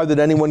bizarre that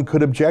anyone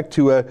could object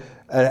to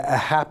a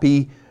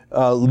happy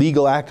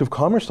legal act of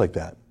commerce like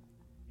that.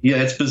 Yeah,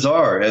 it's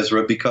bizarre,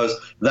 Ezra, because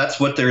that's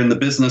what they're in the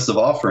business of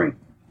offering.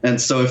 And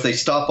so if they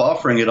stop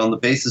offering it on the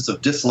basis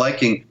of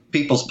disliking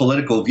people's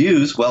political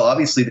views, well,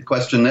 obviously the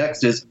question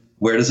next is,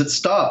 where does it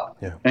stop?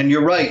 Yeah. And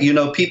you're right.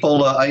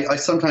 People, I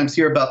sometimes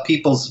hear about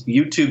people's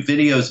YouTube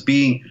videos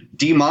being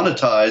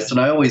demonetized, and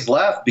I always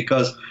laugh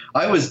because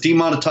I was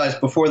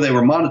demonetized before they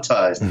were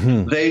monetized.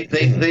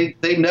 Mm-hmm.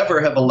 They never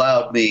have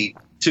allowed me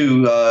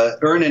to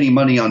earn any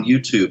money on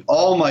YouTube.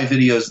 All my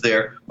videos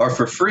there are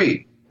for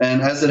free.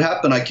 And as it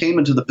happened, I came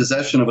into the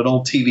possession of an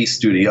old TV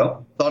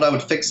studio, thought I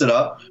would fix it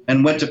up,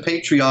 and went to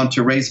Patreon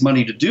to raise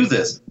money to do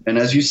this. And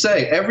as you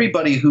say,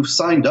 everybody who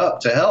signed up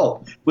to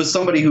help was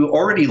somebody who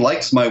already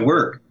likes my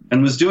work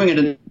and was doing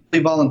it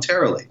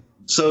voluntarily.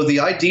 So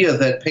the idea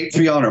that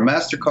Patreon or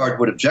MasterCard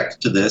would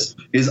object to this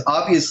is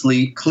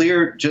obviously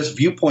clear, just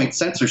viewpoint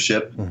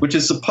censorship, which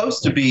is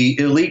supposed to be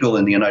illegal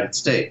in the United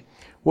States.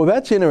 Well,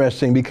 that's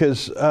interesting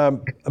because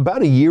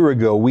about a year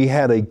ago, we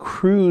had a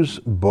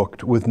cruise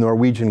booked with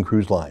Norwegian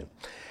Cruise Line.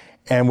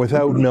 And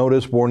without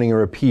notice, warning,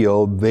 or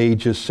appeal, they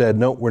just said,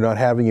 no, we're not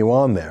having you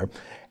on there.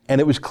 And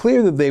it was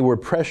clear that they were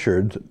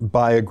pressured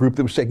by a group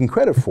that was taking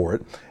credit for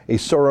it, a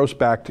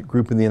Soros-backed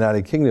group in the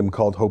United Kingdom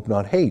called Hope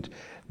Not Hate.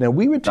 Now,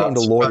 we retained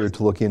a lawyer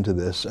to look into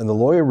this, and the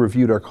lawyer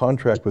reviewed our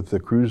contract with the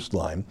cruise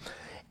line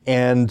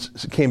and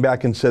came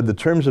back and said the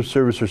terms of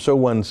service are so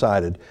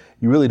one-sided,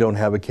 you really don't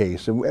have a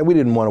case. And we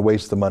didn't want to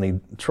waste the money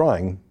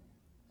trying.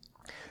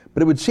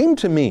 But it would seem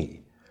to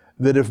me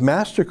that if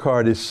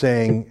MasterCard is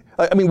saying,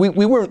 I mean,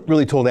 we weren't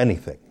really told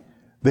anything.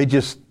 They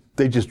just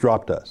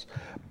dropped us.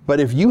 But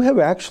if you have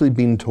actually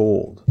been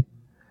told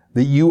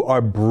that you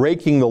are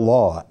breaking the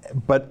law,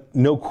 but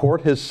no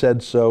court has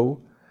said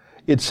so.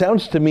 It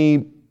sounds to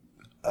me,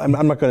 I'm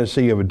not going to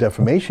say you have a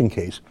defamation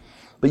case,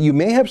 but you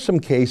may have some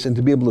case, and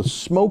to be able to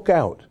smoke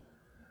out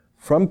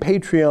from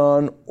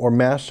Patreon or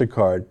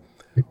MasterCard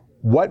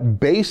what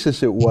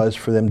basis it was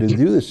for them to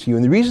do this to you.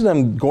 And the reason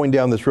I'm going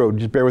down this road,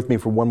 just bear with me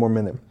for one more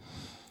minute,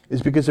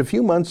 is because a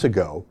few months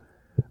ago,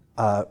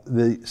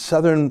 the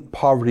Southern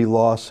Poverty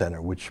Law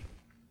Center, which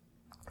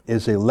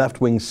is a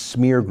left-wing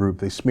smear group,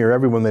 they smear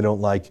everyone they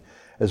don't like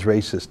as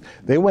racist,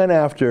 they went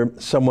after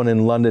someone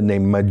in London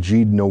named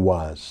Maajid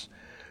Nawaz,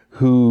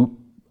 who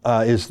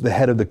is the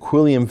head of the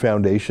Quilliam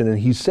Foundation, and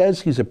he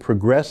says he's a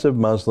progressive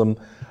Muslim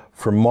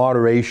for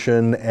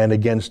moderation and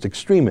against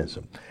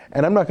extremism.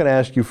 And I'm not going to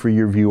ask you for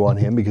your view on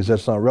him because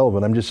that's not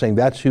relevant. I'm just saying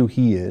that's who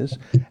he is.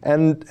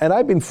 And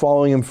I've been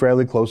following him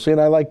fairly closely,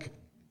 and I like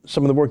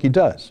some of the work he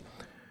does.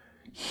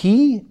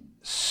 He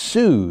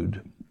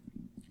sued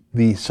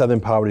the Southern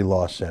Poverty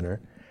Law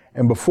Center,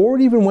 and before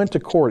it even went to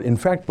court, in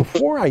fact,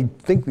 before I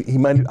think he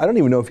might, I don't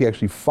even know if he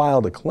actually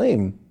filed a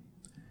claim,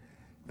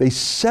 they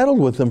settled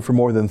with him for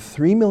more than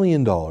 $3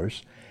 million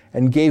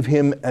and gave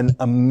him an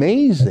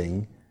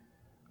amazing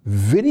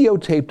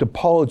videotaped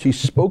apology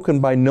spoken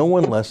by no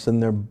one less than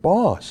their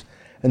boss.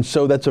 And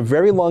so that's a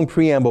very long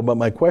preamble, but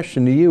my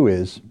question to you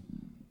is,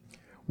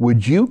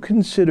 would you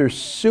consider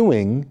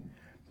suing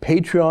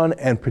Patreon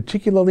and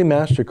particularly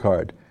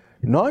MasterCard,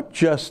 not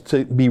just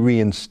to be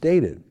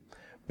reinstated,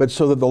 but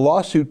so that the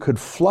lawsuit could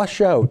flush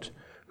out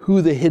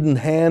who the hidden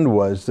hand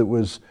was that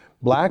was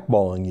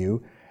blackballing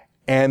you,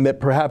 and that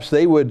perhaps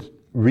they would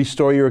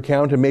restore your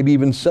account and maybe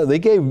even sell? They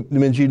gave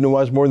Maajid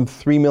Nawaz more than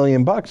 $3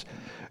 million.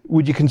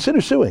 Would you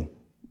consider suing?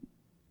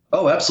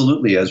 Oh,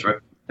 absolutely,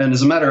 Ezra. And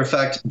as a matter of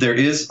fact, there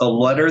is a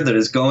letter that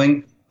is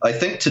going, I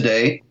think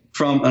today,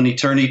 from an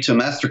attorney to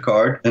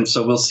MasterCard, and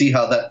so we'll see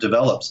how that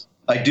develops.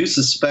 I do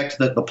suspect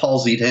that the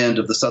palsied hand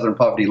of the Southern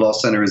Poverty Law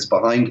Center is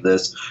behind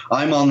this.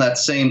 I'm on that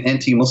same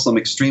anti-Muslim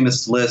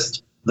extremist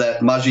list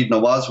that Maajid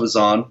Nawaz was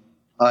on.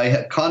 I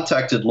had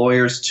contacted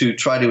lawyers to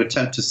try to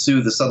attempt to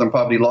sue the Southern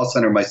Poverty Law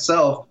Center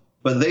myself,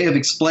 but they have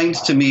explained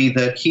to me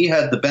that he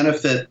had the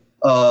benefit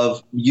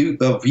of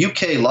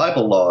UK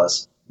libel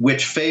laws,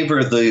 which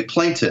favor the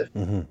plaintiff,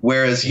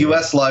 whereas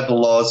U.S. libel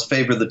laws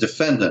favor the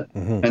defendant.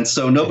 And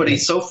so nobody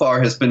so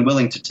far has been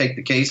willing to take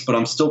the case, but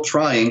I'm still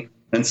trying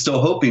and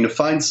still hoping to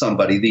find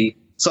somebody. The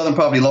Southern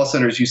Poverty Law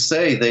Center, as you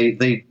say,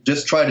 they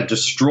just try to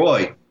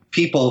destroy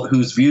people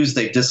whose views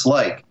they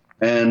dislike.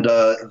 And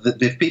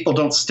if people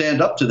don't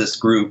stand up to this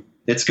group,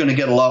 it's going to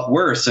get a lot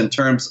worse in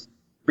terms of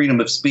freedom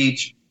of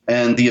speech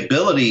and the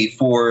ability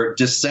for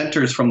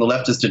dissenters from the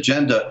leftist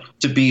agenda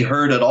to be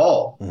heard at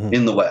all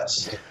in the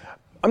West.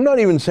 I'm not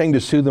even saying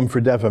to sue them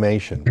for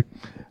defamation.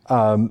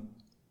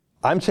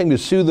 I'm saying to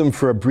sue them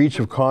for a breach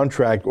of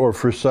contract or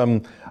for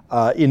some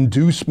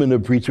inducement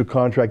of breach of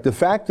contract. The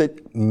fact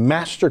that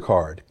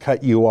MasterCard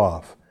cut you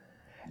off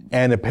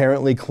and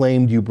apparently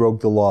claimed you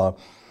broke the law,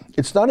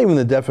 it's not even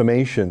the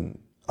defamation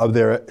of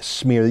their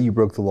smear that you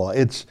broke the law.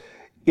 It's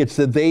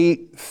that they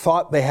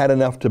thought they had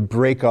enough to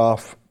break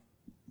off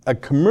a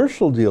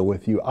commercial deal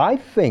with you. I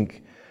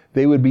think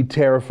they would be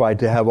terrified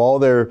to have all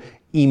their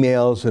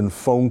emails and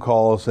phone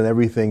calls and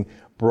everything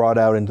brought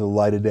out into the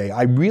light of day.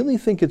 I really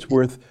think it's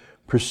worth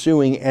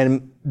pursuing.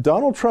 And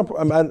Donald Trump,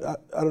 I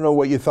don't know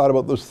what you thought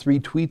about those 3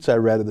 tweets I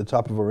read at the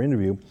top of our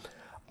interview.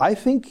 I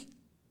think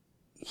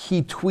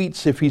he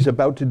tweets if he's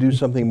about to do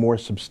something more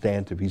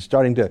substantive. He's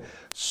starting to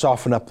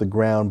soften up the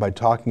ground by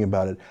talking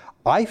about it.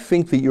 I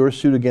think that your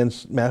suit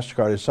against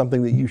MasterCard is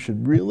something that you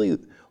should really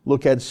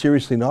look at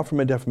seriously, not from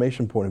a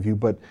defamation point of view,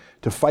 but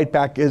to fight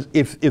back.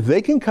 If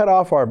they can cut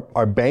off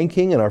our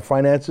banking and our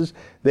finances,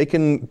 they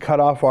can cut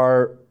off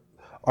our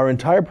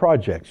entire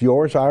projects,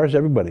 yours, ours,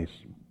 everybody's.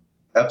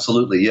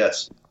 Absolutely,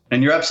 yes.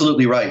 And you're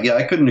absolutely right. Yeah,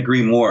 I couldn't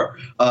agree more.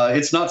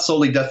 It's not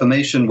solely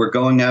defamation. We're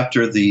going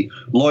after the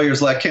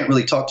lawyer's letter. I can't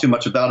really talk too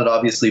much about it,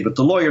 obviously, but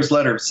the lawyer's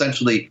letter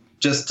essentially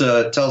just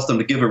tells them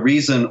to give a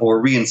reason or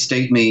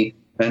reinstate me.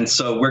 And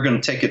so we're going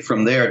to take it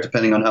from there,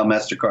 depending on how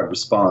MasterCard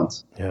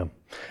responds. Yeah.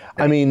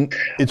 I mean,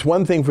 it's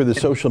one thing for the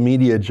social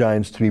media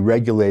giants to be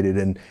regulated,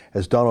 and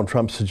as Donald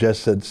Trump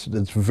suggests, it's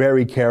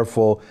very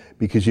careful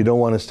because you don't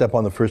want to step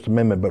on the First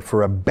Amendment. But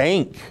for a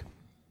bank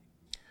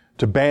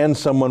to ban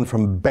someone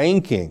from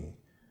banking,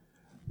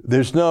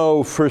 there's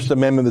no First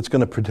Amendment that's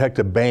going to protect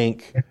a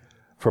bank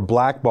for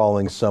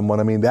blackballing someone.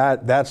 I mean,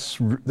 that's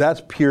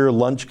pure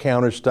lunch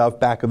counter stuff,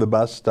 back of the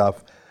bus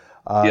stuff.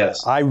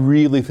 Yes. I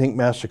really think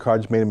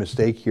MasterCard's made a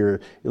mistake here.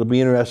 It'll be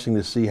interesting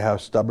to see how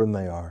stubborn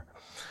they are.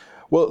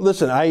 Well,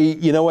 listen,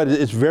 you know what?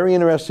 It's very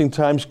interesting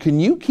times. Can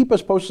you keep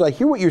us posted? I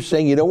hear what you're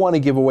saying. You don't want to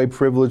give away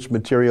privileged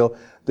material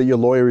that your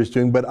lawyer is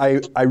doing, but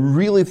I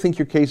really think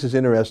your case is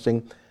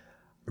interesting.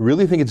 I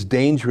really think it's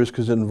dangerous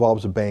because it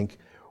involves a bank.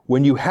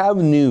 When you have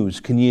news,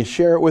 can you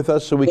share it with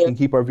us so we can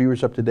keep our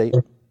viewers up to date?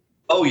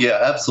 Oh, yeah,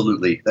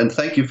 absolutely. And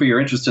thank you for your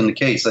interest in the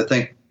case. I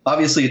think,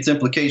 obviously, its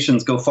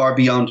implications go far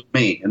beyond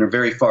me and are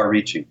very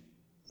far-reaching.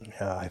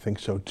 Yeah, I think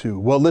so too.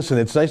 Well, listen,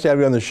 it's nice to have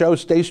you on the show.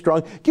 Stay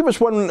strong. Give us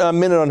 1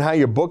 minute on how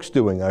your book's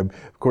doing.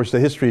 Of course, the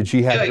history of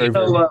jihad.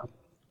 Yeah,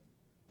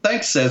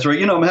 thanks, Ezra.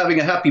 I'm having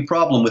a happy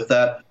problem with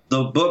that.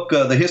 The book,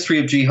 The History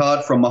of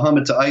Jihad from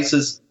Muhammad to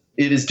ISIS,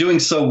 it is doing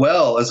so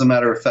well, as a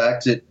matter of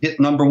fact. It hit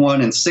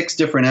 #1 in 6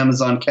 different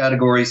Amazon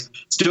categories.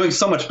 It's doing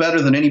so much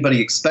better than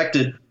anybody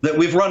expected that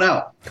we've run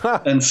out.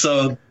 And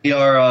so we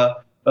are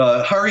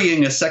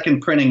hurrying a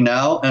second printing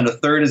now, and a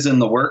third is in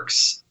the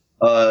works.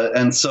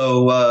 And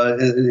so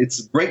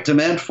it's great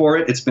demand for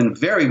it. It's been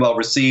very well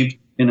received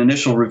in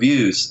initial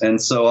reviews.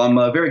 And so I'm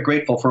very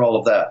grateful for all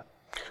of that.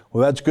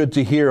 Well, that's good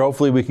to hear.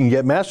 Hopefully we can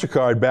get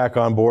MasterCard back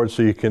on board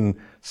so you can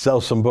sell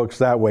some books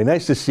that way.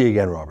 Nice to see you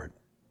again, Robert.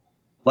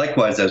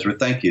 Likewise, Ezra.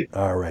 Thank you.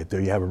 All right. There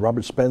you have it.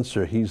 Robert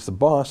Spencer. He's the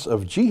boss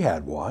of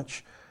Jihad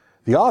Watch,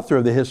 the author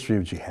of The History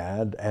of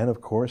Jihad, and, of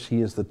course,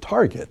 he is the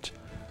target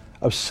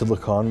of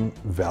Silicon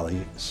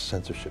Valley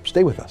censorship.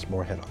 Stay with us.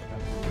 More ahead on it.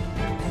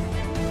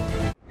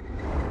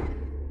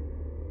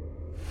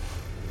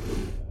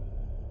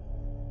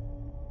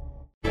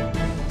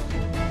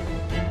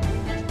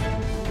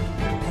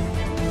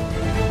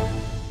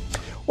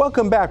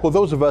 Welcome back. Well,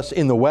 those of us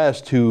in the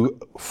West who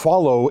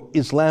follow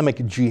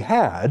Islamic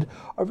Jihad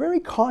are very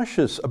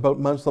cautious about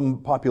Muslim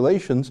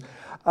populations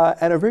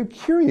and are very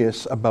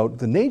curious about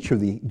the nature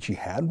of the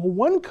jihad. Well,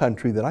 one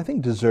country that I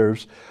think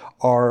deserves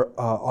our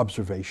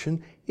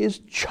observation is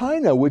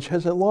China, which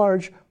has a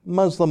large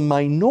Muslim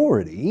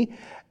minority.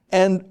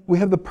 And we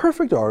have the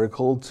perfect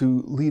article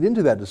to lead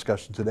into that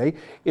discussion today.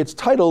 It's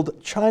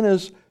titled,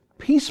 China's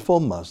Peaceful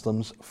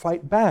Muslims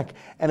Fight Back,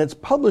 and it's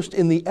published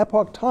in the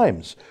Epoch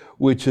Times,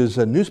 which is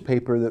a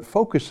newspaper that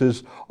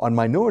focuses on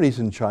minorities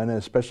in China,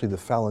 especially the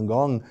Falun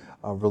Gong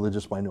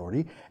religious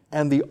minority.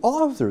 And the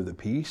author of the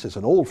piece is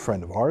an old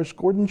friend of ours,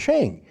 Gordon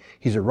Chang.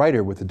 He's a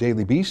writer with the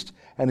Daily Beast,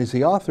 and is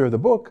the author of the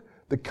book,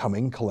 The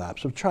Coming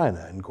Collapse of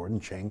China. And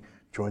Gordon Chang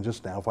joins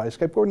us now via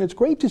Skype. Gordon, it's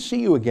great to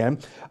see you again.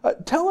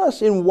 Tell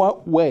us in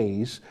what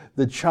ways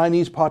the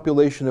Chinese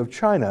population of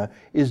China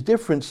is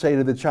different, say,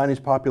 to the Chinese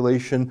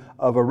population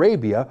of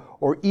Arabia,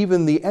 or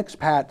even the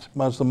expat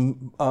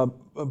Muslim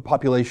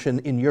population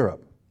in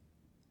Europe.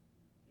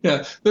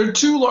 Yeah, there are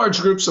 2 large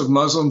groups of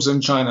Muslims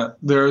in China.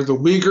 There are the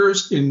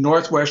Uyghurs in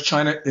northwest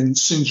China in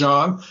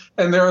Xinjiang,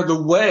 and there are the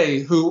Hui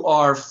who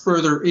are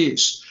further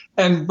east.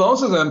 And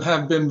both of them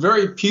have been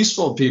very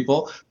peaceful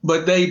people,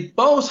 but they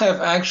both have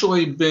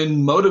actually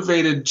been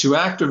motivated to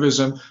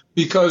activism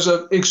because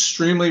of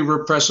extremely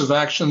repressive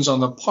actions on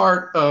the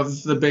part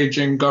of the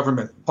Beijing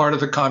government, part of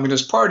the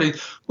Communist Party,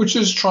 which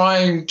is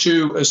trying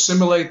to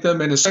assimilate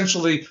them and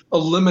essentially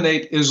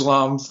eliminate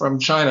Islam from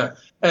China.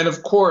 And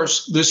of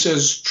course, this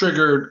has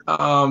triggered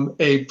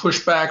a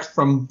pushback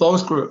from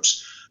both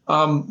groups.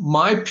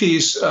 My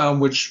piece,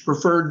 which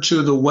referred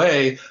to the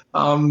Hui,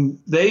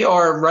 they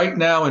are right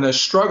now in a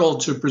struggle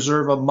to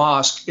preserve a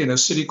mosque in a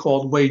city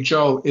called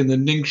Huizhou in the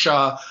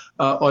Ningxia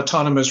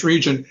autonomous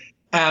region.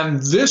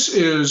 And this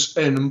is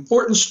an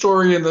important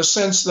story in the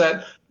sense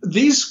that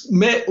these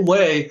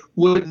Hui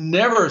would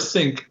never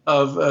think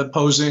of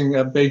opposing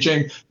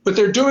Beijing, but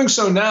they're doing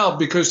so now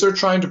because they're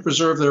trying to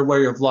preserve their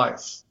way of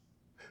life.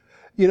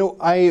 You know,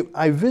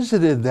 I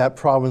visited that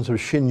province of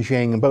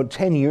Xinjiang about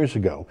 10 years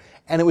ago,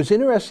 and it was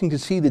interesting to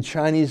see the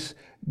Chinese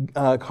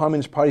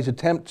Communist Party's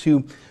attempt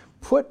to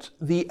put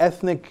the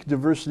ethnic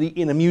diversity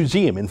in a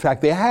museum. In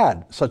fact, they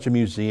had such a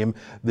museum,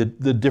 the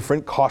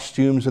different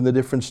costumes and the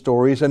different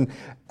stories, and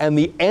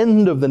the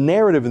end of the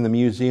narrative in the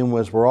museum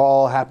was, we're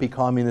all happy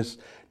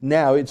communists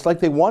now. It's like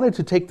they wanted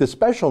to take the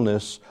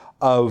specialness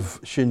of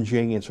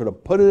Xinjiang and sort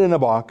of put it in a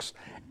box,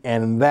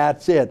 and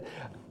that's it.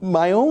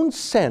 My own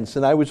sense,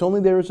 and I was only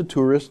there as a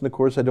tourist, and of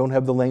course I don't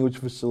have the language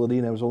facility,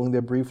 and I was only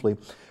there briefly,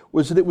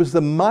 was that it was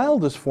the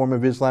mildest form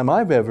of Islam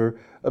I've ever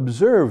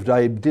observed.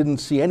 I didn't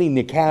see any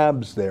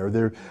niqabs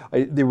there.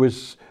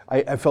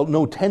 I felt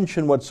no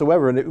tension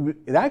whatsoever, and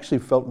it actually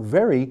felt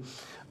very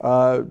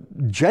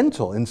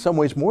gentle, in some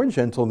ways more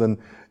gentle than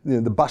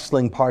the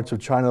bustling parts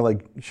of China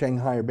like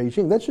Shanghai or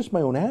Beijing. That's just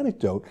my own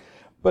anecdote.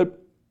 But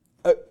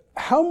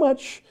how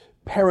much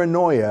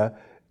paranoia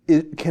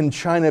can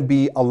China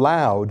be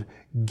allowed,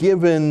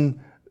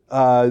 given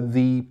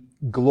the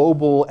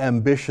global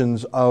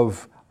ambitions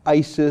of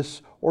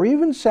ISIS or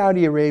even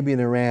Saudi Arabia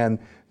and Iran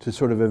to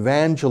sort of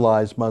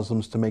evangelize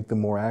Muslims to make them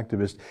more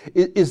activist?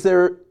 Is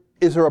there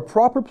a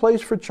proper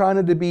place for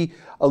China to be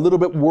a little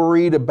bit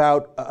worried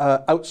about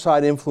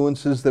outside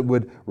influences that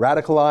would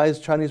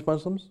radicalize Chinese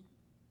Muslims?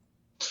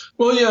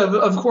 Well, yeah,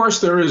 of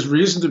course there is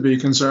reason to be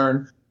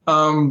concerned.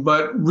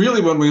 But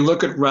really, when we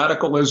look at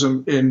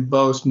radicalism in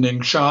both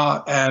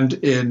Ningxia and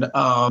in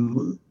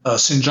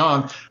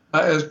Xinjiang,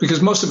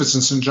 because most of it's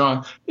in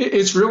Xinjiang,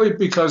 it's really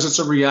because it's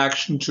a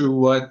reaction to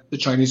what the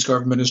Chinese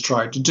government has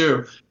tried to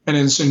do. And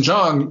in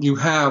Xinjiang, you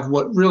have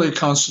what really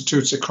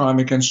constitutes a crime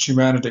against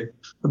humanity.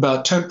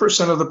 About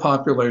 10% of the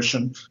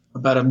population,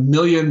 about 1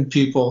 million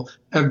people,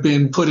 have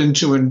been put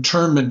into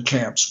internment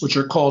camps, which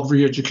are called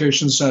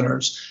re-education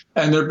centers.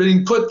 And they're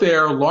being put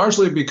there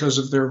largely because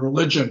of their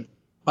religion.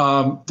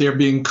 They're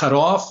being cut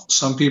off.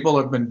 Some people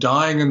have been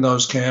dying in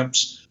those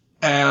camps.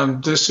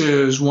 And this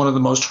is one of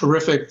the most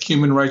horrific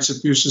human rights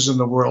abuses in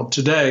the world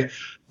today.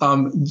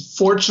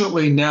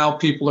 Fortunately, now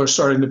people are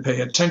starting to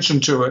pay attention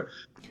to it.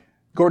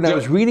 Gordon, I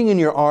was reading in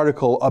your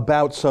article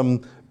about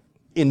some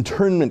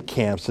internment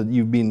camps that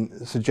you've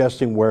been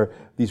suggesting where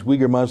these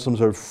Uyghur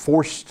Muslims are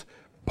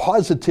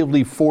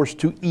positively forced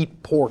to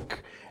eat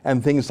pork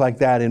and things like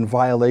that in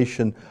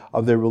violation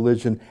of their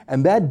religion.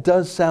 And that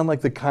does sound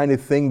like the kind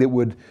of thing that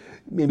would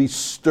maybe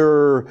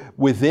stir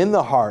within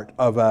the heart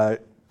of a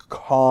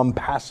calm,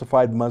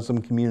 pacified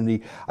Muslim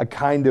community a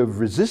kind of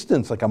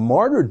resistance, like a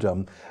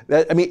martyrdom.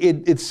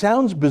 It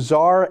sounds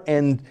bizarre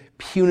and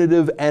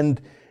punitive and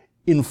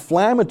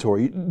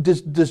inflammatory.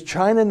 Does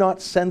China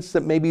not sense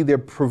that maybe they're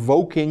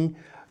provoking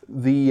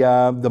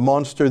the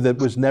monster that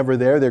was never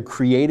there? They're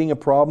creating a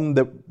problem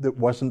that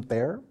wasn't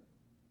there?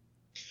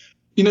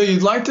 You know,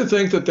 you'd like to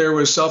think that there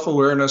was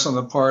self-awareness on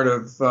the part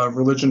of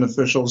religion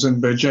officials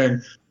in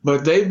Beijing,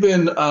 but they've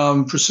been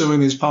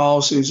pursuing these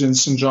policies in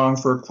Xinjiang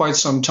for quite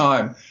some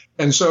time.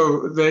 And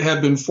so they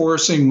have been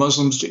forcing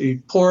Muslims to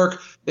eat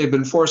pork. They've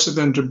been forcing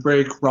them to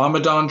break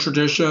Ramadan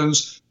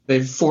traditions.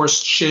 They've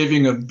forced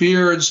shaving of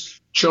beards.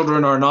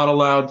 Children are not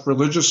allowed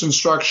religious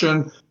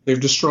instruction. They've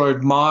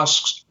destroyed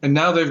mosques. And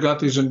now they've got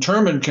these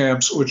internment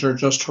camps, which are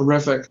just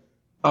horrific.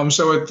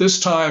 So at this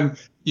time,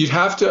 you'd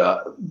have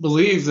to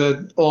believe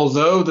that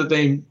although that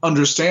they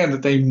understand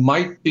that they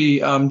might be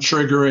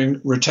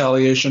triggering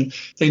retaliation,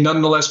 they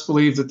nonetheless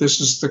believe that this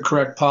is the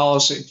correct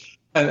policy.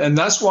 And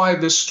that's why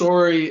this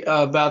story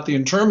about the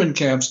internment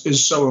camps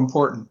is so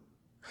important.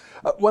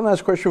 One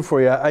last question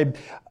for you.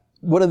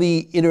 One of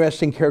the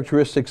interesting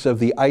characteristics of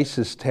the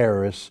ISIS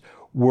terrorists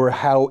were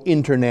how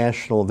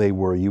international they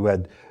were. You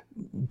had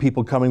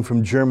people coming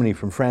from Germany,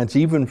 from France,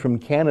 even from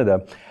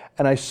Canada.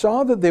 And I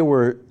saw that there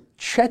were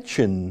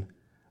Chechen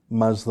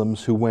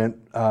Muslims who went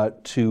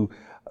to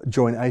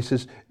join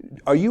ISIS.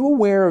 Are you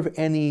aware of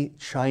any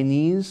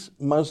Chinese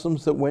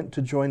Muslims that went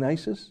to join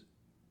ISIS?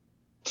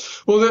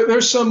 Well,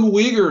 there's some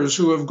Uyghurs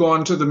who have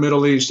gone to the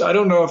Middle East. I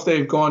don't know if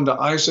they've gone to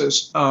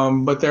ISIS,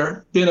 but there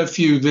have been a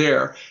few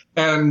there.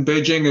 And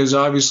Beijing is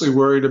obviously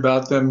worried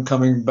about them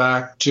coming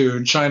back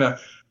to China.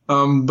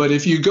 But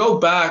if you go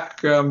back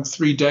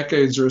 3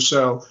 decades or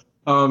so,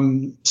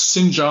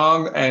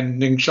 Xinjiang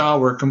and Ningxia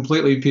were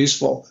completely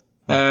peaceful.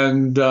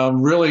 And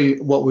really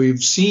what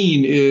we've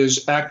seen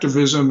is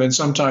activism and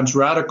sometimes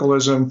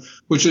radicalism,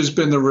 which has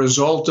been the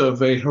result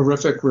of a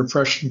horrific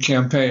repression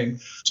campaign.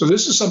 So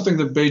this is something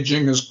that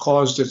Beijing has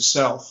caused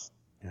itself.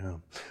 Yeah.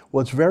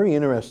 Well, it's very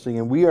interesting.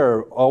 And we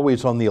are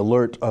always on the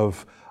alert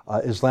of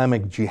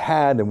Islamic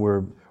jihad, and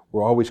we're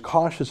always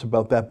cautious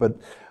about that. But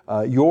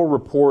your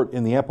report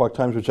in the Epoch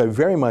Times, which I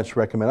very much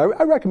recommend.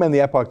 I recommend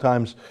the Epoch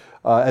Times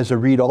as a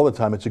read all the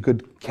time. It's a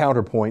good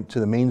counterpoint to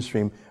the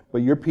mainstream.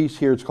 But your piece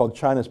here, it's called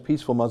China's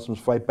Peaceful Muslims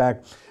Fight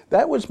Back.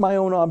 That was my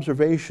own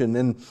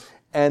observation.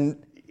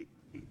 And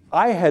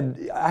I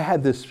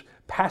had this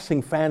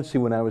passing fancy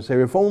when I was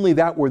there. If only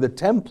that were the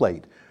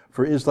template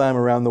for Islam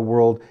around the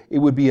world, it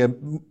would be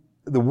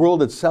the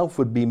world itself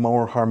would be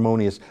more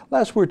harmonious.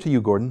 Last word to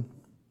you, Gordon.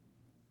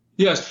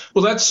 Yes,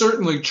 well, that's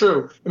certainly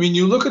true. I mean,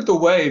 you look at the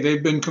way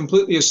they've been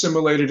completely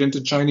assimilated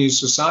into Chinese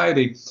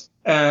society.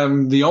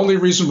 And the only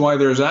reason why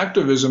there's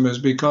activism is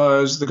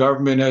because the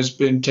government has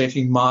been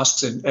taking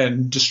mosques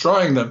and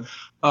destroying them.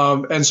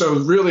 And so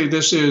really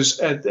this is,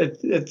 at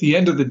the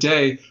end of the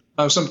day,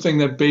 something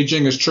that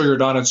Beijing has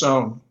triggered on its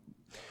own.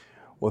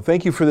 Well,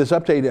 thank you for this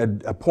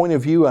update. A point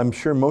of view I'm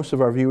sure most of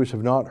our viewers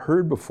have not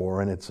heard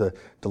before, and it's a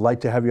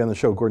delight to have you on the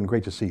show. Gordon,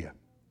 great to see you.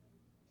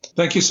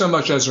 Thank you so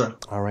much, Ezra.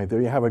 All right,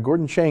 there you have it.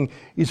 Gordon Chang.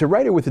 He's a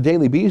writer with the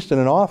Daily Beast and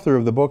an author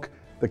of the book,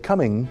 The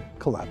Coming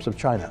Collapse of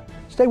China.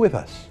 Stay with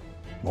us.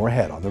 More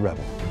ahead on The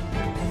Rebel.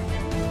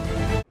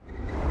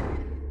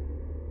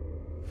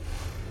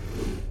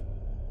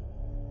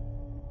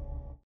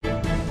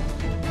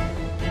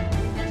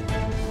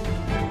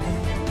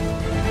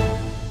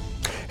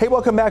 Hey,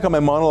 welcome back on my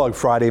monologue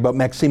Friday about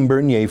Maxime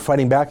Bernier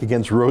fighting back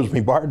against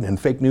Rosemary Barton and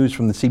fake news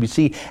from the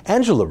CBC.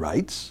 Angela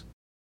writes,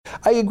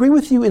 I agree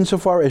with you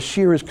insofar as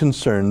Scheer is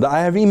concerned.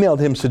 I have emailed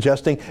him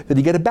suggesting that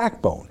he get a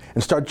backbone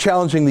and start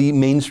challenging the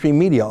mainstream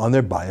media on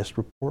their biased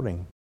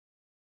reporting.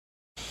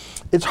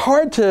 It's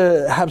hard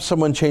to have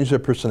someone change their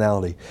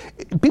personality.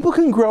 People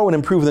can grow and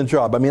improve in the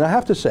job. I mean, I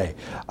have to say,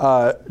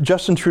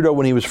 Justin Trudeau,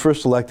 when he was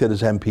first elected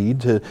as MP,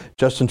 to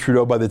Justin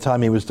Trudeau by the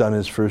time he was done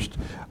his first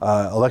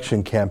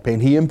election campaign,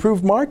 he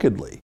improved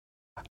markedly.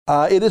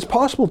 It is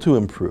possible to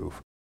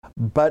improve,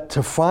 but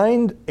to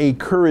find a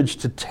courage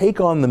to take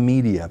on the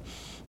media,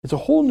 it's a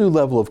whole new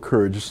level of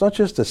courage. It's not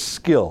just a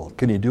skill,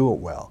 can you do it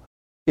well?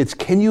 It's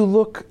can you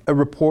look a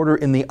reporter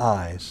in the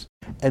eyes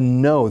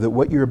and know that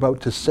what you're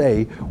about to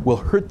say will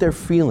hurt their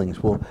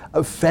feelings, will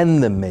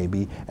offend them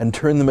maybe, and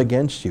turn them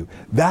against you.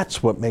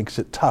 That's what makes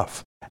it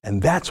tough.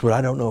 And that's what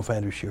I don't know if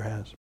Andrew Scheer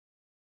has.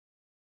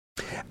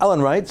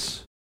 Ellen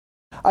writes,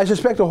 I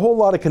suspect a whole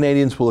lot of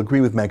Canadians will agree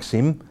with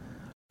Maxime.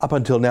 Up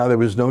until now, there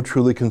was no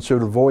truly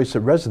conservative voice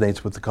that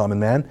resonates with the common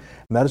man,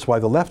 and that is why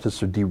the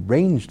leftists are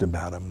deranged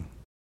about him.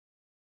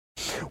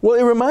 Well,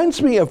 it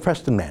reminds me of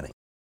Preston Manning.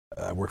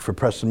 I worked for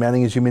Preston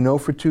Manning, as you may know,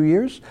 for 2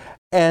 years,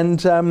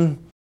 and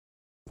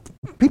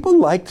people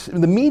liked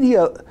the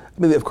media. I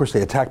mean, of course,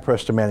 they attacked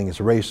Preston Manning as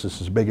a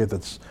racist, as a bigot.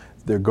 That's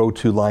their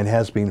go-to line,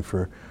 has been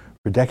for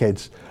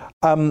decades.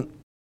 But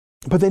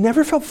they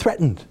never felt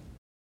threatened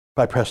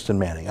by Preston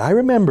Manning. I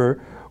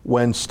remember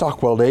when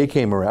Stockwell Day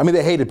came around. I mean,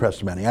 they hated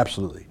Preston Manning,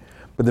 absolutely.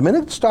 But the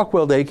minute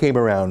Stockwell Day came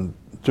around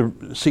to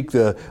seek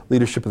the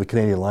leadership of the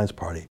Canadian Alliance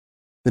Party,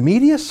 the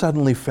media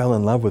suddenly fell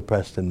in love with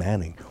Preston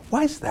Manning.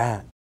 Why is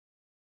that?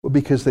 Well,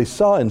 because they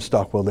saw in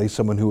Stockwell Day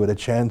someone who had a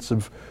chance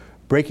of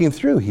breaking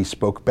through. He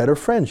spoke better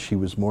French. He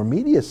was more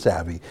media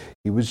savvy.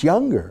 He was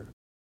younger.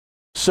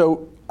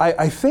 So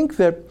I think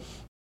that,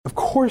 of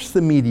course,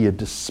 the media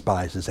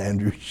despises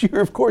Andrew Scheer.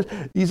 Of course,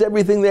 he's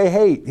everything they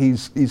hate.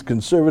 He's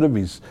conservative.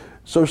 He's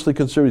socially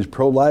conservative. He's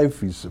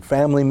pro-life. He's a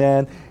family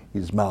man.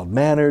 He's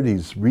mild-mannered.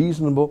 He's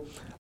reasonable.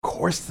 Of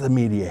course, the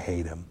media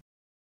hate him.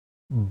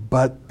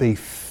 But they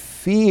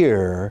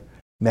fear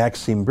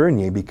Maxime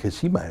Bernier because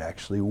he might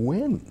actually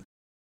win.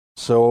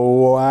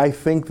 So I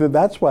think that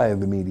that's why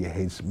the media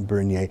hates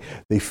Bernier.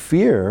 They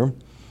fear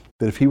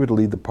that if he were to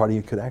lead the party,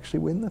 he could actually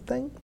win the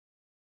thing.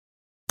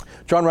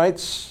 John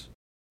writes,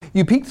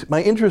 "You piqued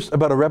my interest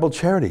about a rebel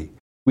charity.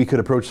 We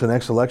could approach the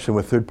next election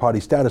with third-party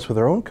status with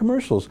our own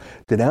commercials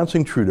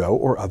denouncing Trudeau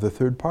or other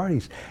third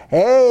parties."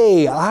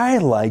 Hey, I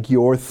like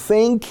your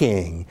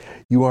thinking.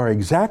 You are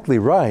exactly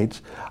right.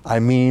 I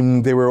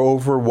mean, there were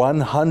over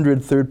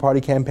 100 third-party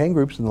campaign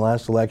groups in the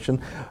last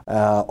election,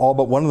 all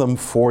but one of them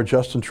for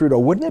Justin Trudeau.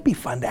 Wouldn't it be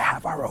fun to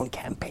have our own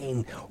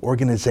campaign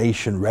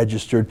organization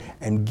registered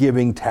and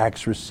giving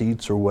tax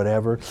receipts or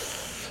whatever?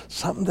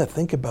 Something to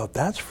think about,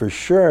 that's for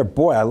sure.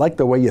 Boy, I like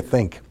the way you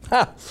think.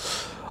 Ha!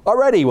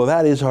 Alrighty, well,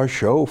 that is our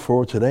show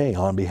for today.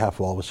 On behalf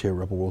of all of us here at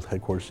Rebel World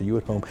Headquarters, to you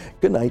at home,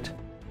 good night,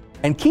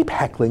 and keep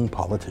heckling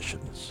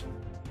politicians.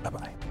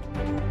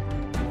 Bye-bye.